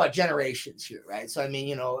 we're talking about generations here, right? So, I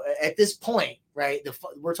mean, at this point, right,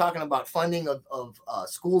 we're talking about funding of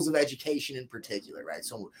schools of education in particular, right?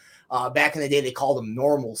 So back in the day, they called them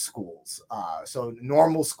normal schools. So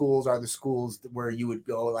normal schools are the schools where you would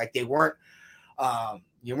go, like they weren't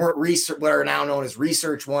research, what are now known as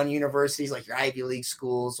Research One universities, like your Ivy League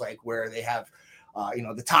schools, like where they have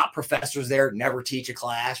the top professors there never teach a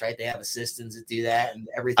class, right? They have assistants that do that and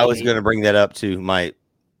everything. I was going to bring that up to my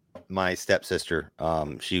stepsister.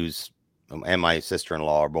 She was, and my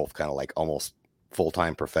sister-in-law are both kind of like almost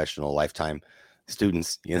full-time professional lifetime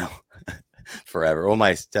students, forever. Well,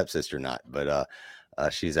 my stepsister not, but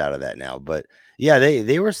she's out of that now. But yeah,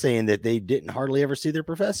 they were saying that they didn't hardly ever see their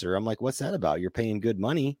professor. I'm like, what's that about? You're paying good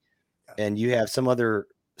money and you have some other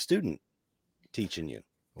student teaching you.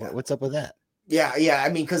 What's up with that? Yeah. I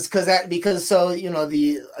mean, because the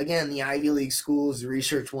Ivy League schools, the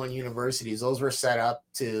Research One universities, those were set up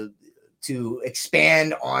to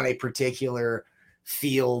expand on a particular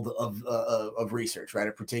field of research, right?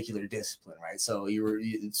 A particular discipline, right? So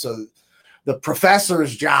so the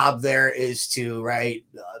professor's job there is to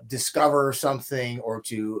discover something or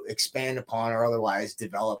to expand upon or otherwise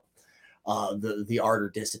develop the art or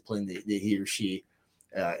discipline that he or she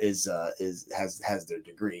has their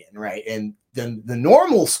degree in, right? And then the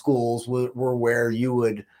normal schools were where you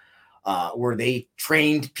would where they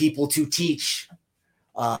trained people to teach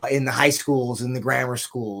in the high schools, in the grammar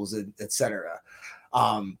schools, et cetera.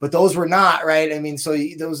 But those were not, right? I mean, so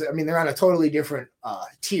they're on a totally different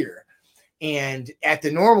tier. And at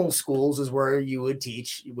the normal schools is where you would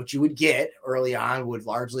teach. What you would get early on would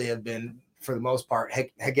largely have been, for the most part,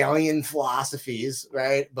 Hegelian philosophies,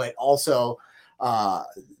 right? But also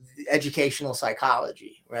educational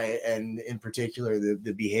psychology, right? And in particular,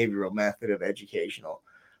 the behavioral method of educational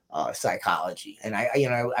psychology. And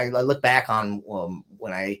I look back on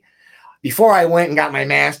before I went and got my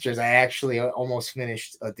master's, I actually almost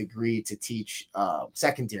finished a degree to teach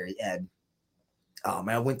secondary ed.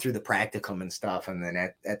 I went through the practicum and stuff, and then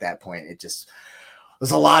at that point, it just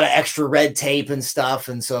was a lot of extra red tape and stuff.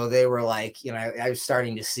 And so they were like, I was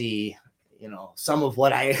starting to see, some of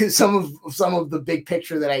the big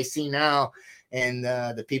picture that I see now. And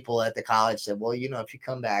the people at the college said, well, if you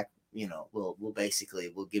come back, we'll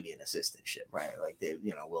give you an assistantship, right? Like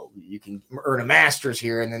you can earn a master's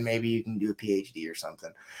here, and then maybe you can do a PhD or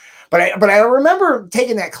something. But I remember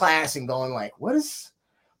taking that class and going like,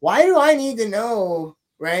 why do I need to know,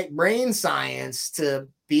 right, brain science to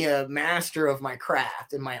be a master of my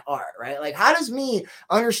craft and my art, right? Like, how does me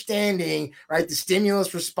understanding, right, the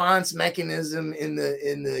stimulus response mechanism in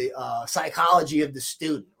the psychology of the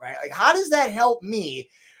student, right? Like, how does that help me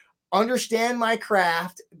understand my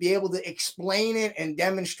craft, be able to explain it and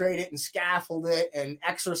demonstrate it and scaffold it and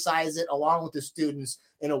exercise it along with the students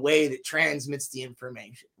in a way that transmits the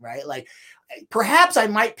information, right? Like, perhaps I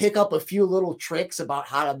might pick up a few little tricks about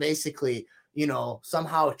how to basically,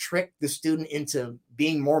 somehow trick the student into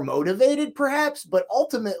being more motivated, perhaps, but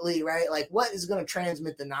ultimately, right, like what is going to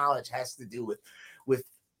transmit the knowledge has to do with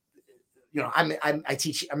I'm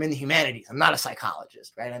in the humanities. I'm not a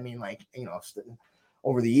psychologist, right? I mean, like,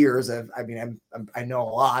 over the years, I know a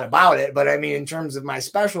lot about it, but I mean, in terms of my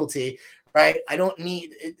specialty, right, I don't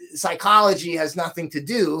need psychology has nothing to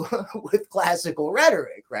do with classical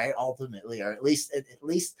rhetoric, right? Ultimately, or at least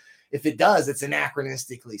if it does, it's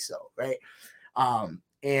anachronistically so, right?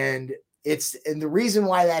 And and the reason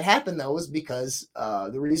why that happened though is because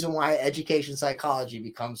the reason why education psychology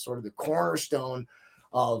becomes sort of the cornerstone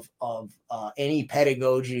of any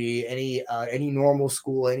pedagogy, any normal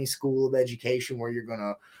school, any school of education where you're going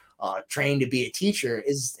to train to be a teacher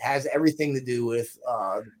has everything to do with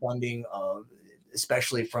the funding of,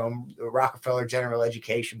 especially from the Rockefeller General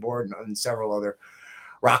Education Board and several other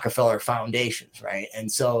Rockefeller foundations, right?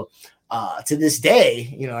 And so to this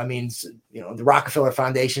day, the Rockefeller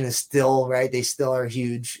Foundation is still, right, they still are a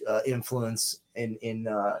huge influence in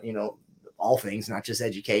all things, not just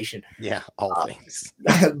education. Yeah, all things.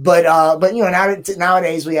 But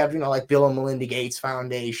nowadays we have, like Bill and Melinda Gates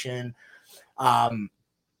Foundation, the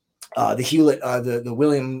Hewlett, the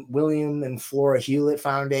William and Flora Hewlett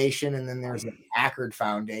Foundation, and then there's the Packard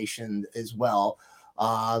Foundation as well.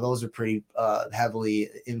 Those are pretty heavily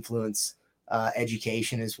influence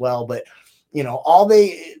education as well. But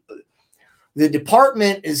the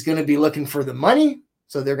department is going to be looking for the money,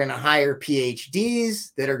 so they're going to hire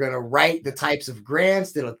PhDs that are going to write the types of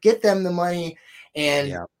grants that'll get them the money,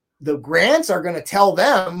 and the grants are going to tell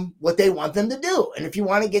them what they want them to do. And if you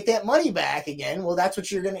want to get that money back again, well, that's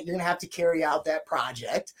what you're going to have to carry out that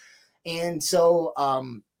project. And so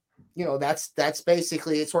that's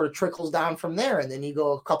basically, it sort of trickles down from there. And then you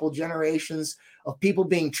go a couple generations of people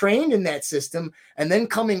being trained in that system, and then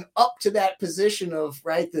coming up to that position of,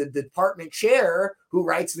 right, the department chair who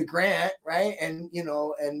writes the grant, right? And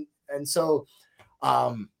so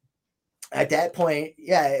at that point,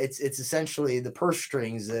 it's essentially the purse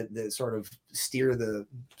strings that sort of steer the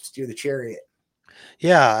chariot.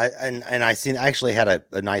 Yeah, I actually had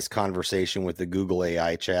a nice conversation with the Google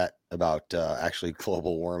AI chat about actually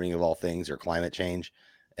global warming of all things, or climate change,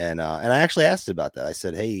 and I actually asked about that. I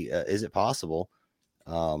said, hey, is it possible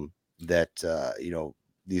that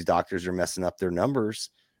these doctors are messing up their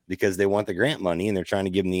numbers because they want the grant money and they're trying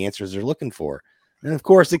to give them the answers they're looking for? And of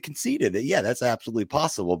course, it conceded that, yeah, that's absolutely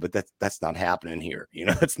possible, but that's not happening here.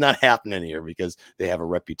 It's not happening here because they have a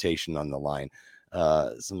reputation on the line.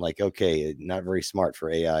 So I'm like, okay, not very smart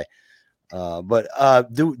for AI.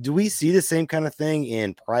 But do we see the same kind of thing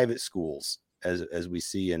in private schools as we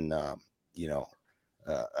see in, and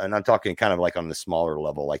I'm talking kind of like on the smaller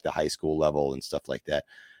level, like the high school level and stuff like that.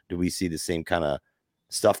 Do we see the same kind of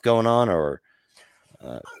stuff going on, or?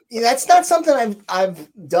 That's not something I've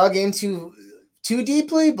dug into too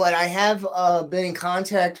deeply, but I have been in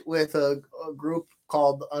contact with a group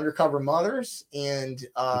called Undercover Mothers, and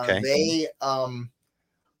they're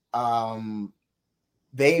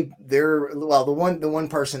the one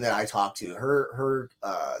person that I talked to, her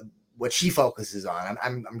what she focuses on,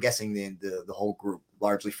 I'm guessing the whole group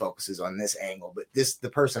largely focuses on this angle, but the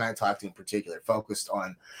person I talked to in particular focused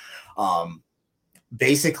on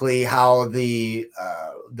basically how the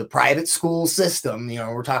private school system,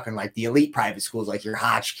 we're talking like the elite private schools, like your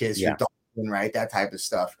Hotchkiss, your Dalton, right, that type of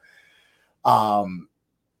stuff.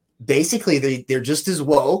 Basically they're just as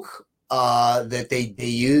woke, that they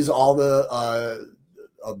use all the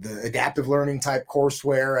adaptive learning type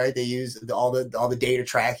courseware, right? They use all the data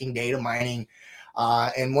tracking, data mining,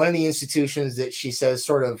 and one of the institutions that she says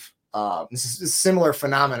sort of this is a similar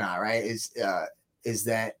phenomena, right, is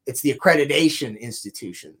that it's the accreditation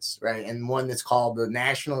institutions, right? And one that's called the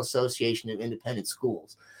National Association of Independent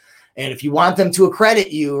Schools. And if you want them to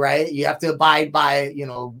accredit you, right, you have to abide by,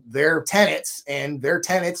 their tenets, and their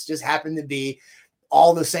tenets just happen to be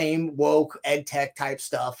all the same woke ed tech type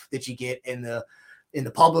stuff that you get in the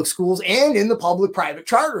public schools and in the public private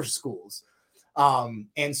charter schools.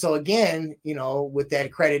 And so again, with that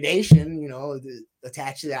accreditation,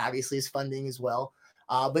 attached to that obviously is funding as well.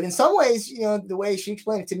 But in some ways, the way she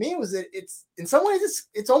explained it to me was that it's in some ways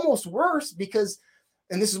it's almost worse because,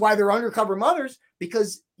 and this is why they're undercover mothers,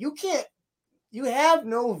 because you have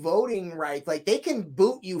no voting right. Like they can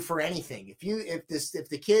boot you for anything. If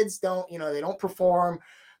the kids don't, they don't perform,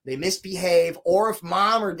 they misbehave, or if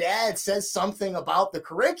mom or dad says something about the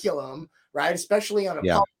curriculum, right, especially on a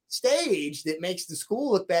public stage that makes the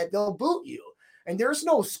school look bad, they'll boot you. And there's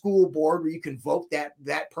no school board where you can vote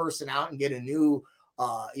that person out and get a new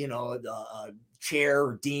chair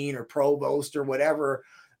or dean or provost or whatever.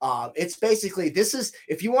 It's basically,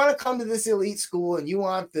 if you want to come to this elite school and you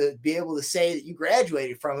want to be able to say that you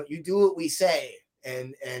graduated from it, you do what we say.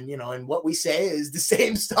 And what we say is the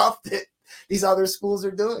same stuff that these other schools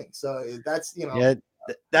are doing. So that's,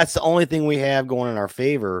 that's the only thing we have going in our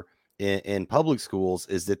favor in public schools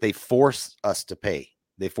is that they force us to pay.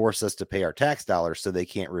 They force us to pay our tax dollars so they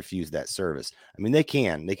can't refuse that service. I mean, they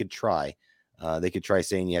could try. They could try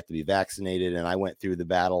saying you have to be vaccinated. And I went through the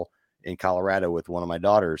battle in Colorado with one of my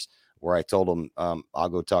daughters where I told them, I'll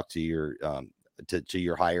go talk to your to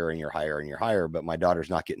you're higher and you're higher and you're higher. But my daughter's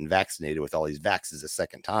not getting vaccinated with all these vaxes a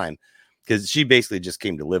second time because she basically just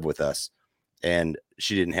came to live with us and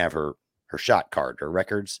she didn't have her shot card, her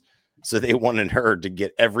records. So they wanted her to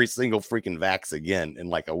get every single freaking vax again in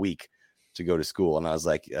like a week to go to school. And I was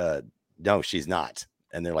like, no, she's not.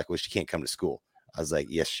 And they're like, well, she can't come to school. I was like,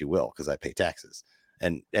 yes, she will, because I pay taxes.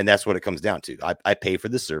 And that's what it comes down to. I pay for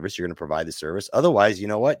the service. You're going to provide the service. Otherwise, you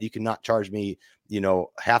know what? You cannot charge me,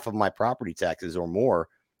 half of my property taxes or more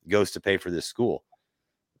goes to pay for this school.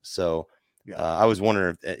 So I was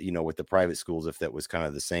wondering if, with the private schools, if that was kind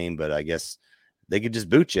of the same, but I guess they could just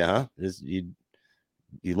boot you, huh?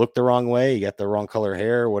 You look the wrong way, you got the wrong color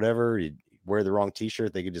hair, whatever, you wear the wrong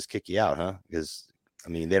t-shirt, they could just kick you out, huh? Because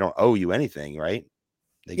they don't owe you anything, right?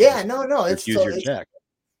 No, it's your check.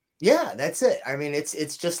 Yeah, that's it.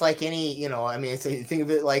 It's just like any, think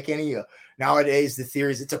of it like any nowadays. The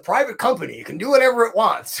theory is it's a private company; it can do whatever it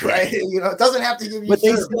wants, right? It doesn't have to give you. But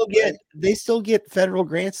they still get federal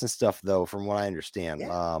grants and stuff, though, from what I understand.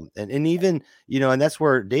 Yeah. And even and that's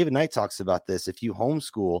where David Knight talks about this. If you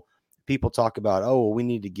homeschool, people talk about, oh, well, we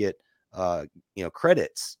need to get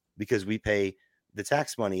credits because we pay the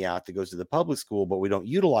tax money out that goes to the public school, but we don't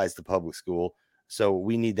utilize the public school, so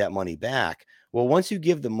we need that money back. Well, once you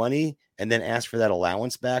give the money and then ask for that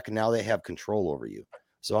allowance back, now they have control over you.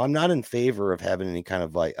 So I'm not in favor of having any kind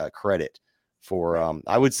of like a credit for,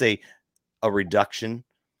 I would say a reduction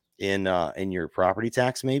in your property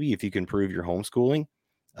tax, maybe if you can prove you're homeschooling,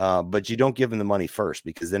 but you don't give them the money first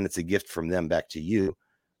because then it's a gift from them back to you.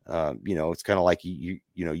 It's kind of like you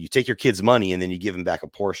take your kids' money and then you give them back a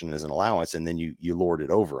portion as an allowance and then you lord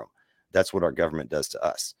it over them. That's what our government does to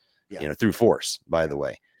us, through force, by the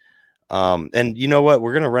way. And you know what?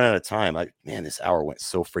 We're going to run out of time. This hour went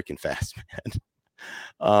so freaking fast,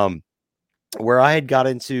 man. Where I had got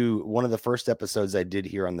into one of the first episodes I did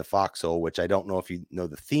here on the Foxhole, which I don't know if you know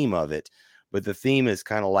the theme of it, but the theme is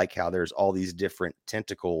kind of like how there's all these different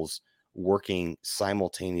tentacles working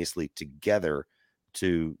simultaneously together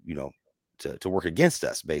to work against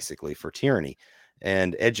us, basically, for tyranny.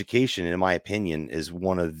 And education, in my opinion, is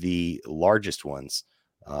one of the largest ones,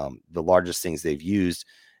 the largest things they've used.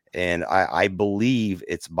 And I believe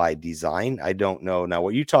it's by design. I don't know. Now,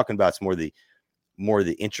 what you're talking about is more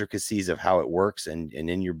the intricacies of how it works. And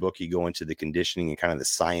in your book, you go into the conditioning and kind of the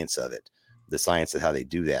science of it, the science of how they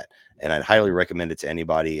do that. And I'd highly recommend it to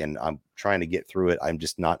anybody. And I'm trying to get through it. I'm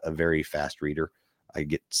just not a very fast reader. I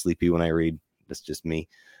get sleepy when I read. That's just me.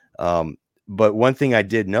 But one thing I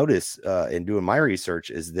did notice in doing my research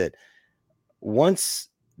is that once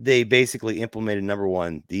they basically implemented, number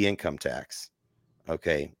one, the income tax,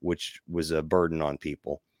 which was a burden on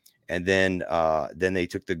people. And then they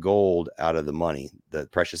took the gold out of the money, the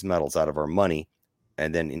precious metals out of our money.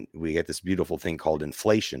 And then we get this beautiful thing called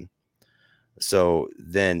inflation. So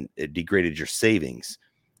then it degraded your savings.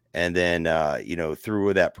 And then,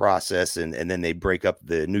 through that process, and then they break up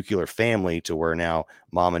the nuclear family to where now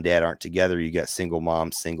mom and dad aren't together. You got single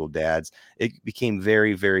moms, single dads. It became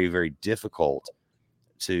very, very, very difficult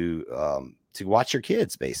to watch your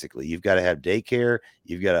kids. Basically, you've got to have daycare.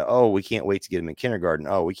 You've got to, we can't wait to get them in kindergarten.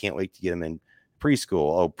 Oh, we can't wait to get them in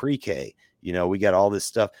preschool. Oh, pre-K. We got all this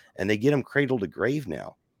stuff, and they get them cradle to grave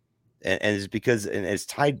now. And it's because, and it's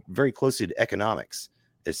tied very closely to economics.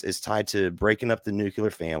 It's tied to breaking up the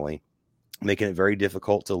nuclear family, making it very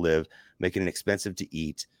difficult to live, making it expensive to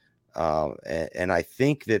eat. And I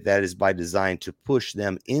think that is by design to push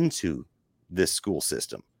them into this school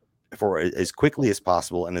system for as quickly as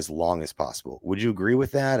possible and as long as possible. Would you agree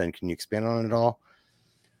with that? And can you expand on it all?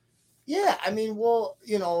 Yeah,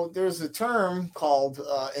 there's a term called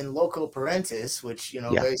in loco parentis, which,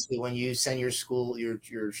 basically when you send your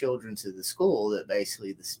children to the school, that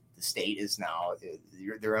basically the state is now,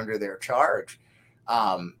 they're under their charge.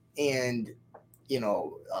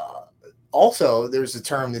 Also there's a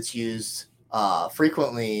term that's used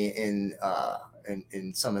frequently in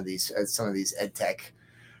some of these ed tech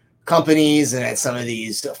companies and at some of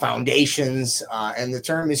these foundations. And the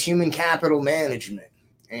term is human capital management.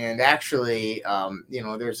 And actually,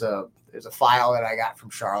 there's a file that I got from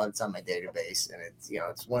Charlotte. It's on my database, and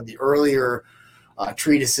it's one of the earlier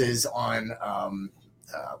treatises on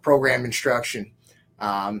program instruction.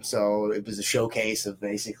 So it was a showcase of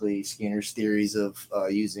basically Skinner's theories of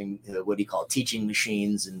using what he called teaching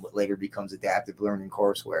machines and what later becomes adaptive learning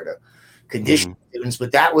courseware to condition students.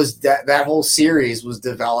 But that whole series was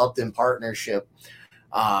developed in partnership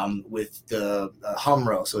with the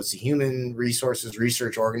HUMRO. So it's the Human Resources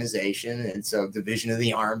Research Organization. It's a division of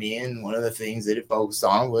the Army. And one of the things that it focused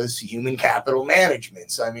on was human capital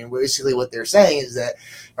management. So, I mean, basically what they're saying is that,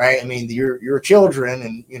 right, I mean, your children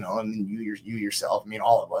and, you know, I mean, you yourself, I mean,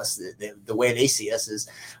 all of us, the way they see us is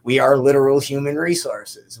we are literal human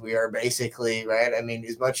resources. We are basically, right, I mean,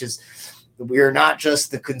 as much as we are not just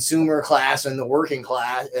the consumer class and the working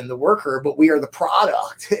class and the worker, but we are the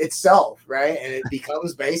product itself, right? And it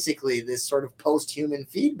becomes basically this sort of post-human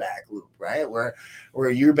feedback loop, right? Where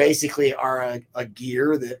you basically are a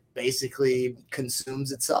gear that basically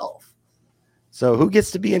consumes itself. So who gets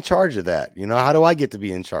to be in charge of that? You know, how do I get to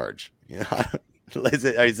be in charge? You know,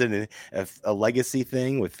 is it a legacy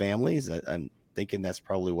thing with families? I'm thinking that's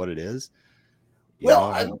probably what it is.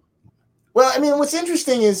 Well, I mean, what's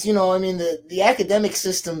interesting is, you know, I mean, the academic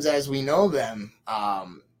systems as we know them,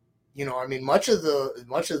 you know, I mean, much of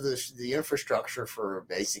the infrastructure for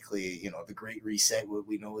basically, you know, the Great Reset, what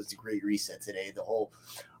we know as the Great Reset today, the whole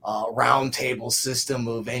roundtable system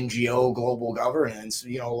of NGO global governance,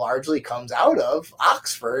 you know, largely comes out of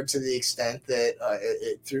Oxford to the extent that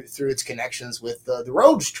through its connections with the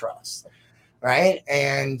Rhodes Trust, right?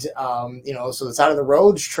 And you know, so it's out of the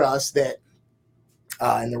Rhodes Trust that.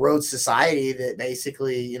 And the Rhodes Society that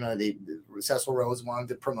basically, you know, Cecil Rhodes wanted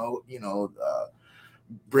to promote, you know,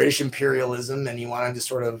 British imperialism, and he wanted to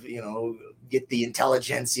sort of, you know, get the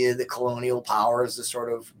intelligentsia, the colonial powers to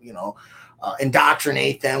sort of, you know,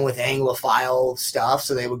 indoctrinate them with Anglophile stuff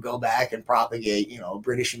so they would go back and propagate, you know,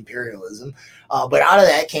 British imperialism. But out of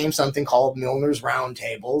that came something called Milner's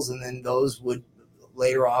Roundtables, and then those would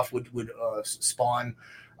later off would spawn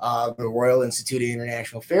the Royal Institute of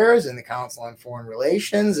International Affairs and the Council on Foreign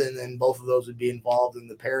Relations, and then both of those would be involved in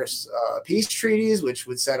the Paris peace treaties, which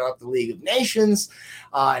would set up the League of Nations,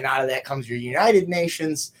 and out of that comes your United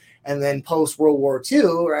Nations. And then post World War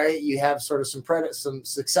II, right, you have sort of some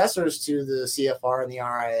successors to the CFR and the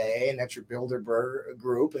RIA, and that's your Bilderberg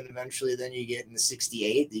group. And eventually then you get in the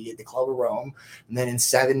 68, you get the Club of Rome. And then in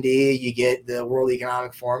 70, you get the World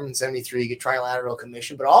Economic Forum. In 73, you get Trilateral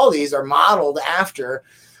Commission. But all these are modeled after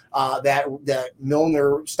that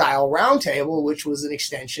Milner style roundtable, which was an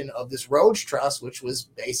extension of this Rhodes Trust, which was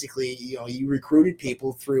basically, you know, you recruited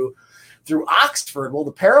people through Oxford. Well,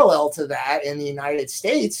 the parallel to that in the United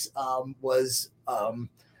States was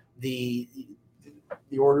the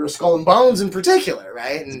Order of Skull and Bones in particular,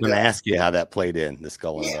 right? And I'm going to ask you how that played in, the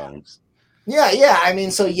Skull and Bones. Yeah. I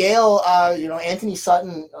mean, so Yale, you know, Anthony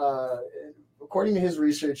Sutton, according to his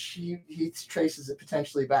research, he traces it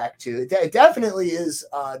potentially back to, it definitely is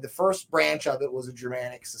the first branch of it was a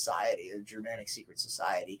Germanic society, a Germanic secret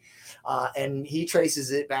society. And he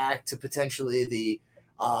traces it back to potentially the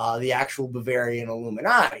actual Bavarian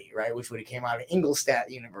Illuminati, right, which would have came out of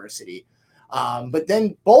Ingolstadt University. But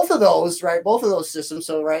then both of those systems,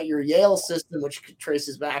 so, right, your Yale system, which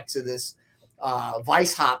traces back to this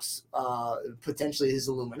Weishaupt's potentially his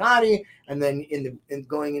Illuminati, and then in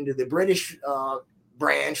going into the British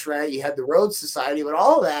branch, right, you had the Rhodes Society, but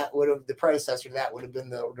all of that would have, the predecessor to that would have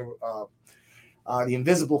been the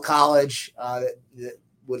Invisible College that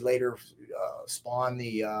would later spawn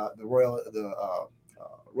the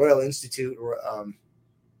Royal Institute or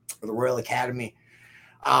the Royal Academy.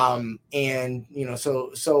 And, you know,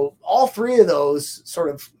 so all three of those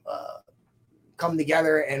sort of come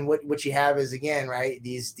together, and what you have is, again, right,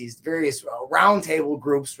 these various roundtable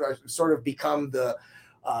groups sort of become the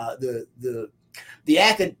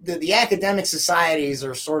academic societies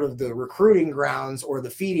are sort of the recruiting grounds or the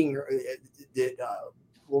feeding that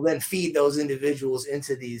will then feed those individuals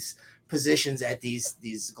into these positions at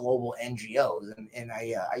these global NGOs. And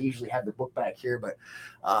I usually have the book back here, but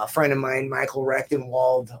a friend of mine, Michael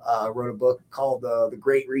Rechtenwald, wrote a book called The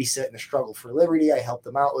Great Reset and the Struggle for Liberty. I helped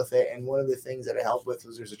him out with it. And one of the things that I helped with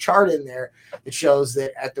was there's a chart in there that shows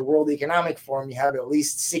that at the World Economic Forum, you have at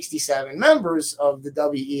least 67 members of the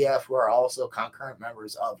WEF who are also concurrent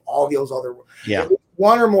members of all those other,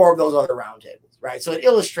 one or more of those other roundtables. Right. So it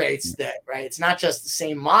illustrates that, right, it's not just the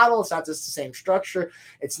same model. It's not just the same structure.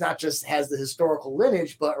 It's not just has the historical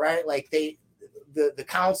lineage, but, right, like the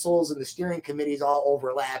councils and the steering committees all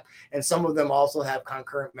overlap. And some of them also have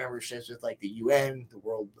concurrent memberships with, like, the UN, the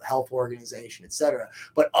World Health Organization, et cetera.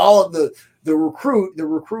 But all of the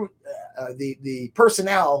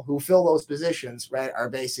personnel who fill those positions, right, are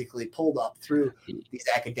basically pulled up through these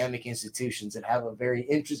academic institutions that have a very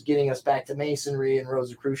interest, getting us back to Masonry and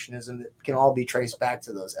Rosicrucianism, that can all be traced back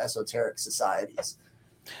to those esoteric societies.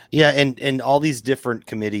 Yeah, and all these different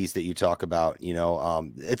committees that you talk about, you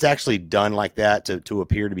know, it's actually done like that to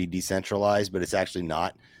appear to be decentralized, but it's actually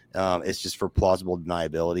not. It's just for plausible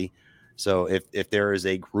deniability. So if there is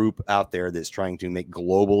a group out there that's trying to make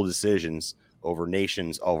global decisions over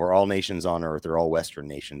nations, over all nations on Earth, or all Western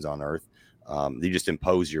nations on Earth, you just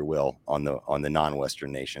impose your will on the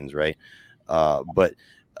non-Western nations, right? But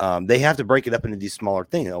they have to break it up into these smaller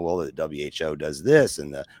things. Oh, well, the WHO does this,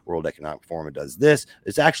 and the World Economic Forum does this.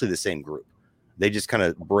 It's actually the same group. They just kind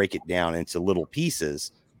of break it down into little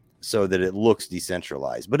pieces so that it looks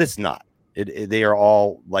decentralized, but it's not. They are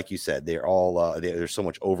all, like you said, they're all there's so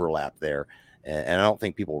much overlap there, and I don't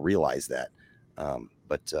think people realize that.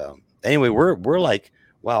 But anyway, we're like,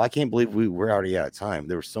 wow, I can't believe we're already out of time.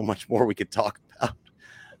 There was so much more we could talk about.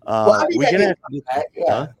 Well, We're gonna back. Yeah.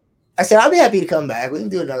 Huh? I said I'll be happy to come back. We can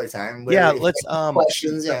do it another time. Yeah, let's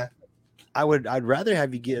questions. Yeah, I'd rather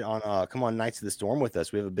have you get on come on Knights of the Storm with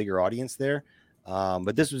us. We have a bigger audience there.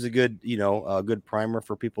 But this was a good, a good primer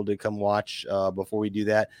for people to come watch before we do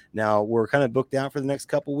that. Now we're kind of booked out for the next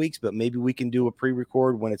couple weeks, but maybe we can do a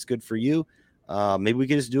pre-record when it's good for you. Maybe we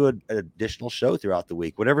can just do an additional show throughout the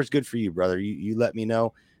week. Whatever's good for you, brother. You let me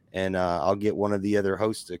know, and I'll get one of the other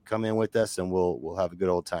hosts to come in with us, and we'll have a good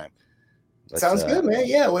old time. But, sounds good, man.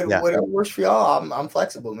 Yeah, whatever works for y'all. I'm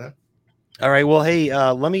flexible, man. All right. Well, hey,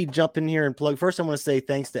 let me jump in here and plug. First, I want to say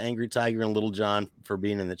thanks to Angry Tiger and Little John for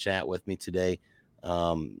being in the chat with me today.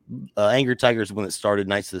 Angry Tiger is the one that started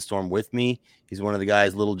Knights of the Storm with me. He's one of the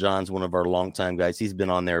guys. Little John's one of our longtime guys. He's been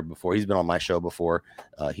on there before. He's been on my show before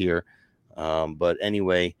here. But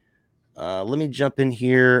anyway, let me jump in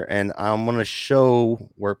here and I'm going to show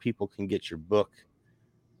where people can get your book.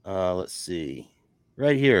 Let's see.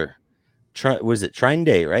 Right here. Was it Trine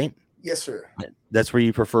Day, right? Yes, sir. That's where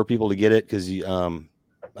you prefer people to get it because you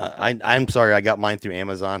I'm sorry, I got mine through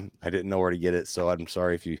Amazon. I didn't know where to get it, so I'm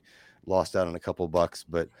sorry if you lost out on a couple bucks,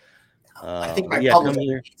 but I think my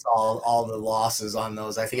publisher gets all the losses on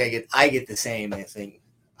those. I think I get the same. I think.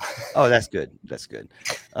 Oh, that's good. That's good.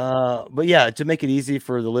 But yeah, to make it easy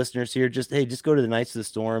for the listeners here, just go to the Knights of the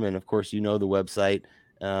Storm, and of course, the website.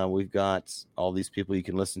 We've got all these people you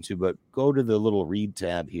can listen to, but go to the little read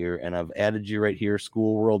tab here, and I've added you right here,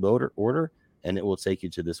 School World Order, and it will take you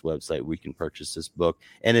to this website where you can purchase this book.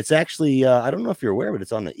 And it's actually, I don't know if you're aware, but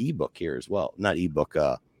it's on the ebook here as well. Not ebook,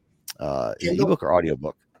 ebook or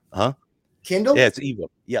audiobook. Huh? Kindle? Yeah, it's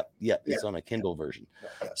ebook. Yep. It's on a Kindle version.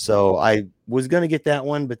 So I was going to get that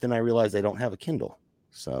one, but then I realized I don't have a Kindle.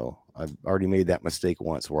 So I've already made that mistake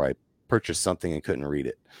once where I purchased something and couldn't read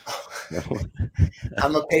it.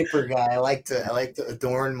 I'm a paper guy. I like to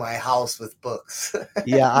adorn my house with books.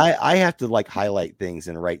 Yeah, I have to like highlight things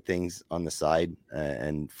and write things on the side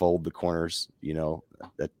and fold the corners.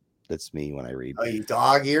 That's me when I read. Oh, you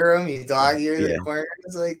dog ear them? You dog ear the corners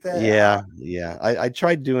like that? Yeah. I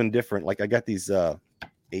tried doing different. Like I got these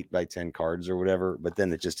 8x10 cards or whatever, but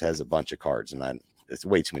then it just has a bunch of cards, and it's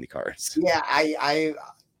way too many cards. Yeah,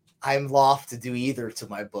 I'm loth to do either to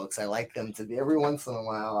my books. I like them to be every once in a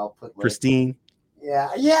while. I'll put pristine. Yeah.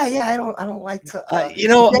 I don't like to.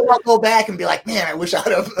 I'll go back and be like, man, I wish I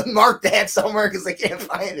would have marked that somewhere because I can't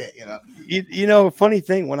find it. Funny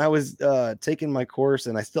thing, when I was taking my course,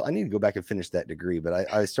 and I need to go back and finish that degree,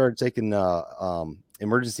 but I started taking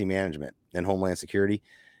emergency management and homeland security,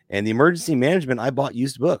 and the emergency management, I bought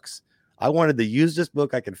used books. I wanted the usest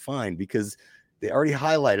book I could find because they already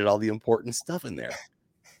highlighted all the important stuff in there.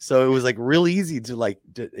 So it was like really easy to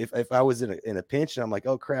if I was in a pinch and I'm like,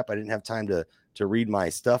 oh crap, I didn't have time to read my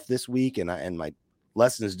stuff this week and my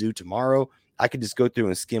lessons due tomorrow, I could just go through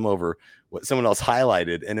and skim over what someone else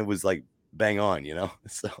highlighted, and it was like bang on,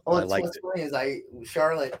 So I liked it. What's funny is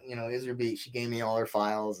Charlotte, Iserby, she gave me all her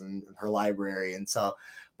files and her library, and so.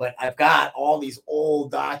 But I've got all these old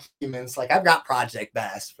documents. Like I've got Project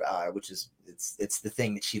Best, which is it's the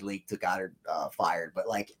thing that she leaked that got her fired. But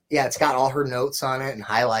it's got all her notes on it and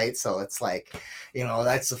highlights. So it's like,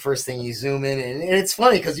 that's the first thing you zoom in, and it's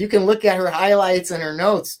funny because you can look at her highlights and her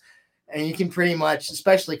notes, and you can pretty much,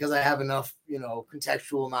 especially because I have enough,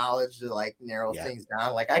 contextual knowledge to narrow things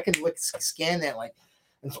down. Like I can scan that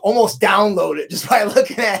and almost download it just by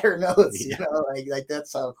looking at her notes. Like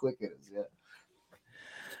that's how quick it is. Yeah.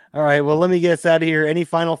 All right. Well, let me get us out of here. Any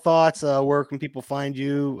final thoughts? Where can people find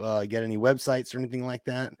you? Get any websites or anything like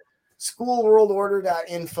that?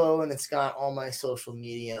 Schoolworldorder.info, and it's got all my social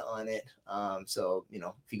media on it. So if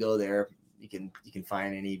you go there, you can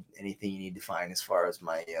find anything you need to find as far as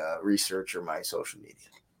my research or my social media.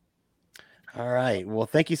 All right. Well,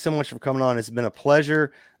 thank you so much for coming on. It's been a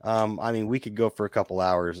pleasure. We could go for a couple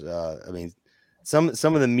hours. Some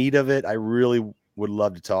of the meat of it, I really would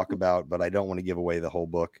love to talk about, but I don't want to give away the whole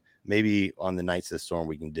book. Maybe on the Knights of the Storm,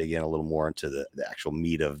 we can dig in a little more into the actual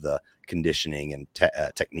meat of the conditioning and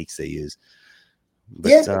techniques they use.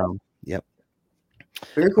 But, yep.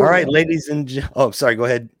 Very cool. All right, ladies and oh, sorry, go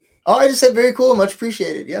ahead. Oh, I just said very cool. Much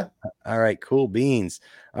appreciated. Yeah. All right, cool beans.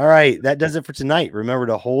 All right, that does it for tonight. Remember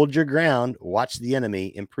to hold your ground, watch the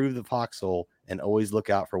enemy, improve the foxhole, and always look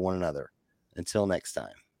out for one another. Until next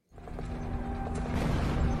time.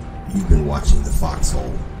 You've been watching The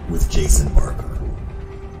Foxhole with Jason Barker.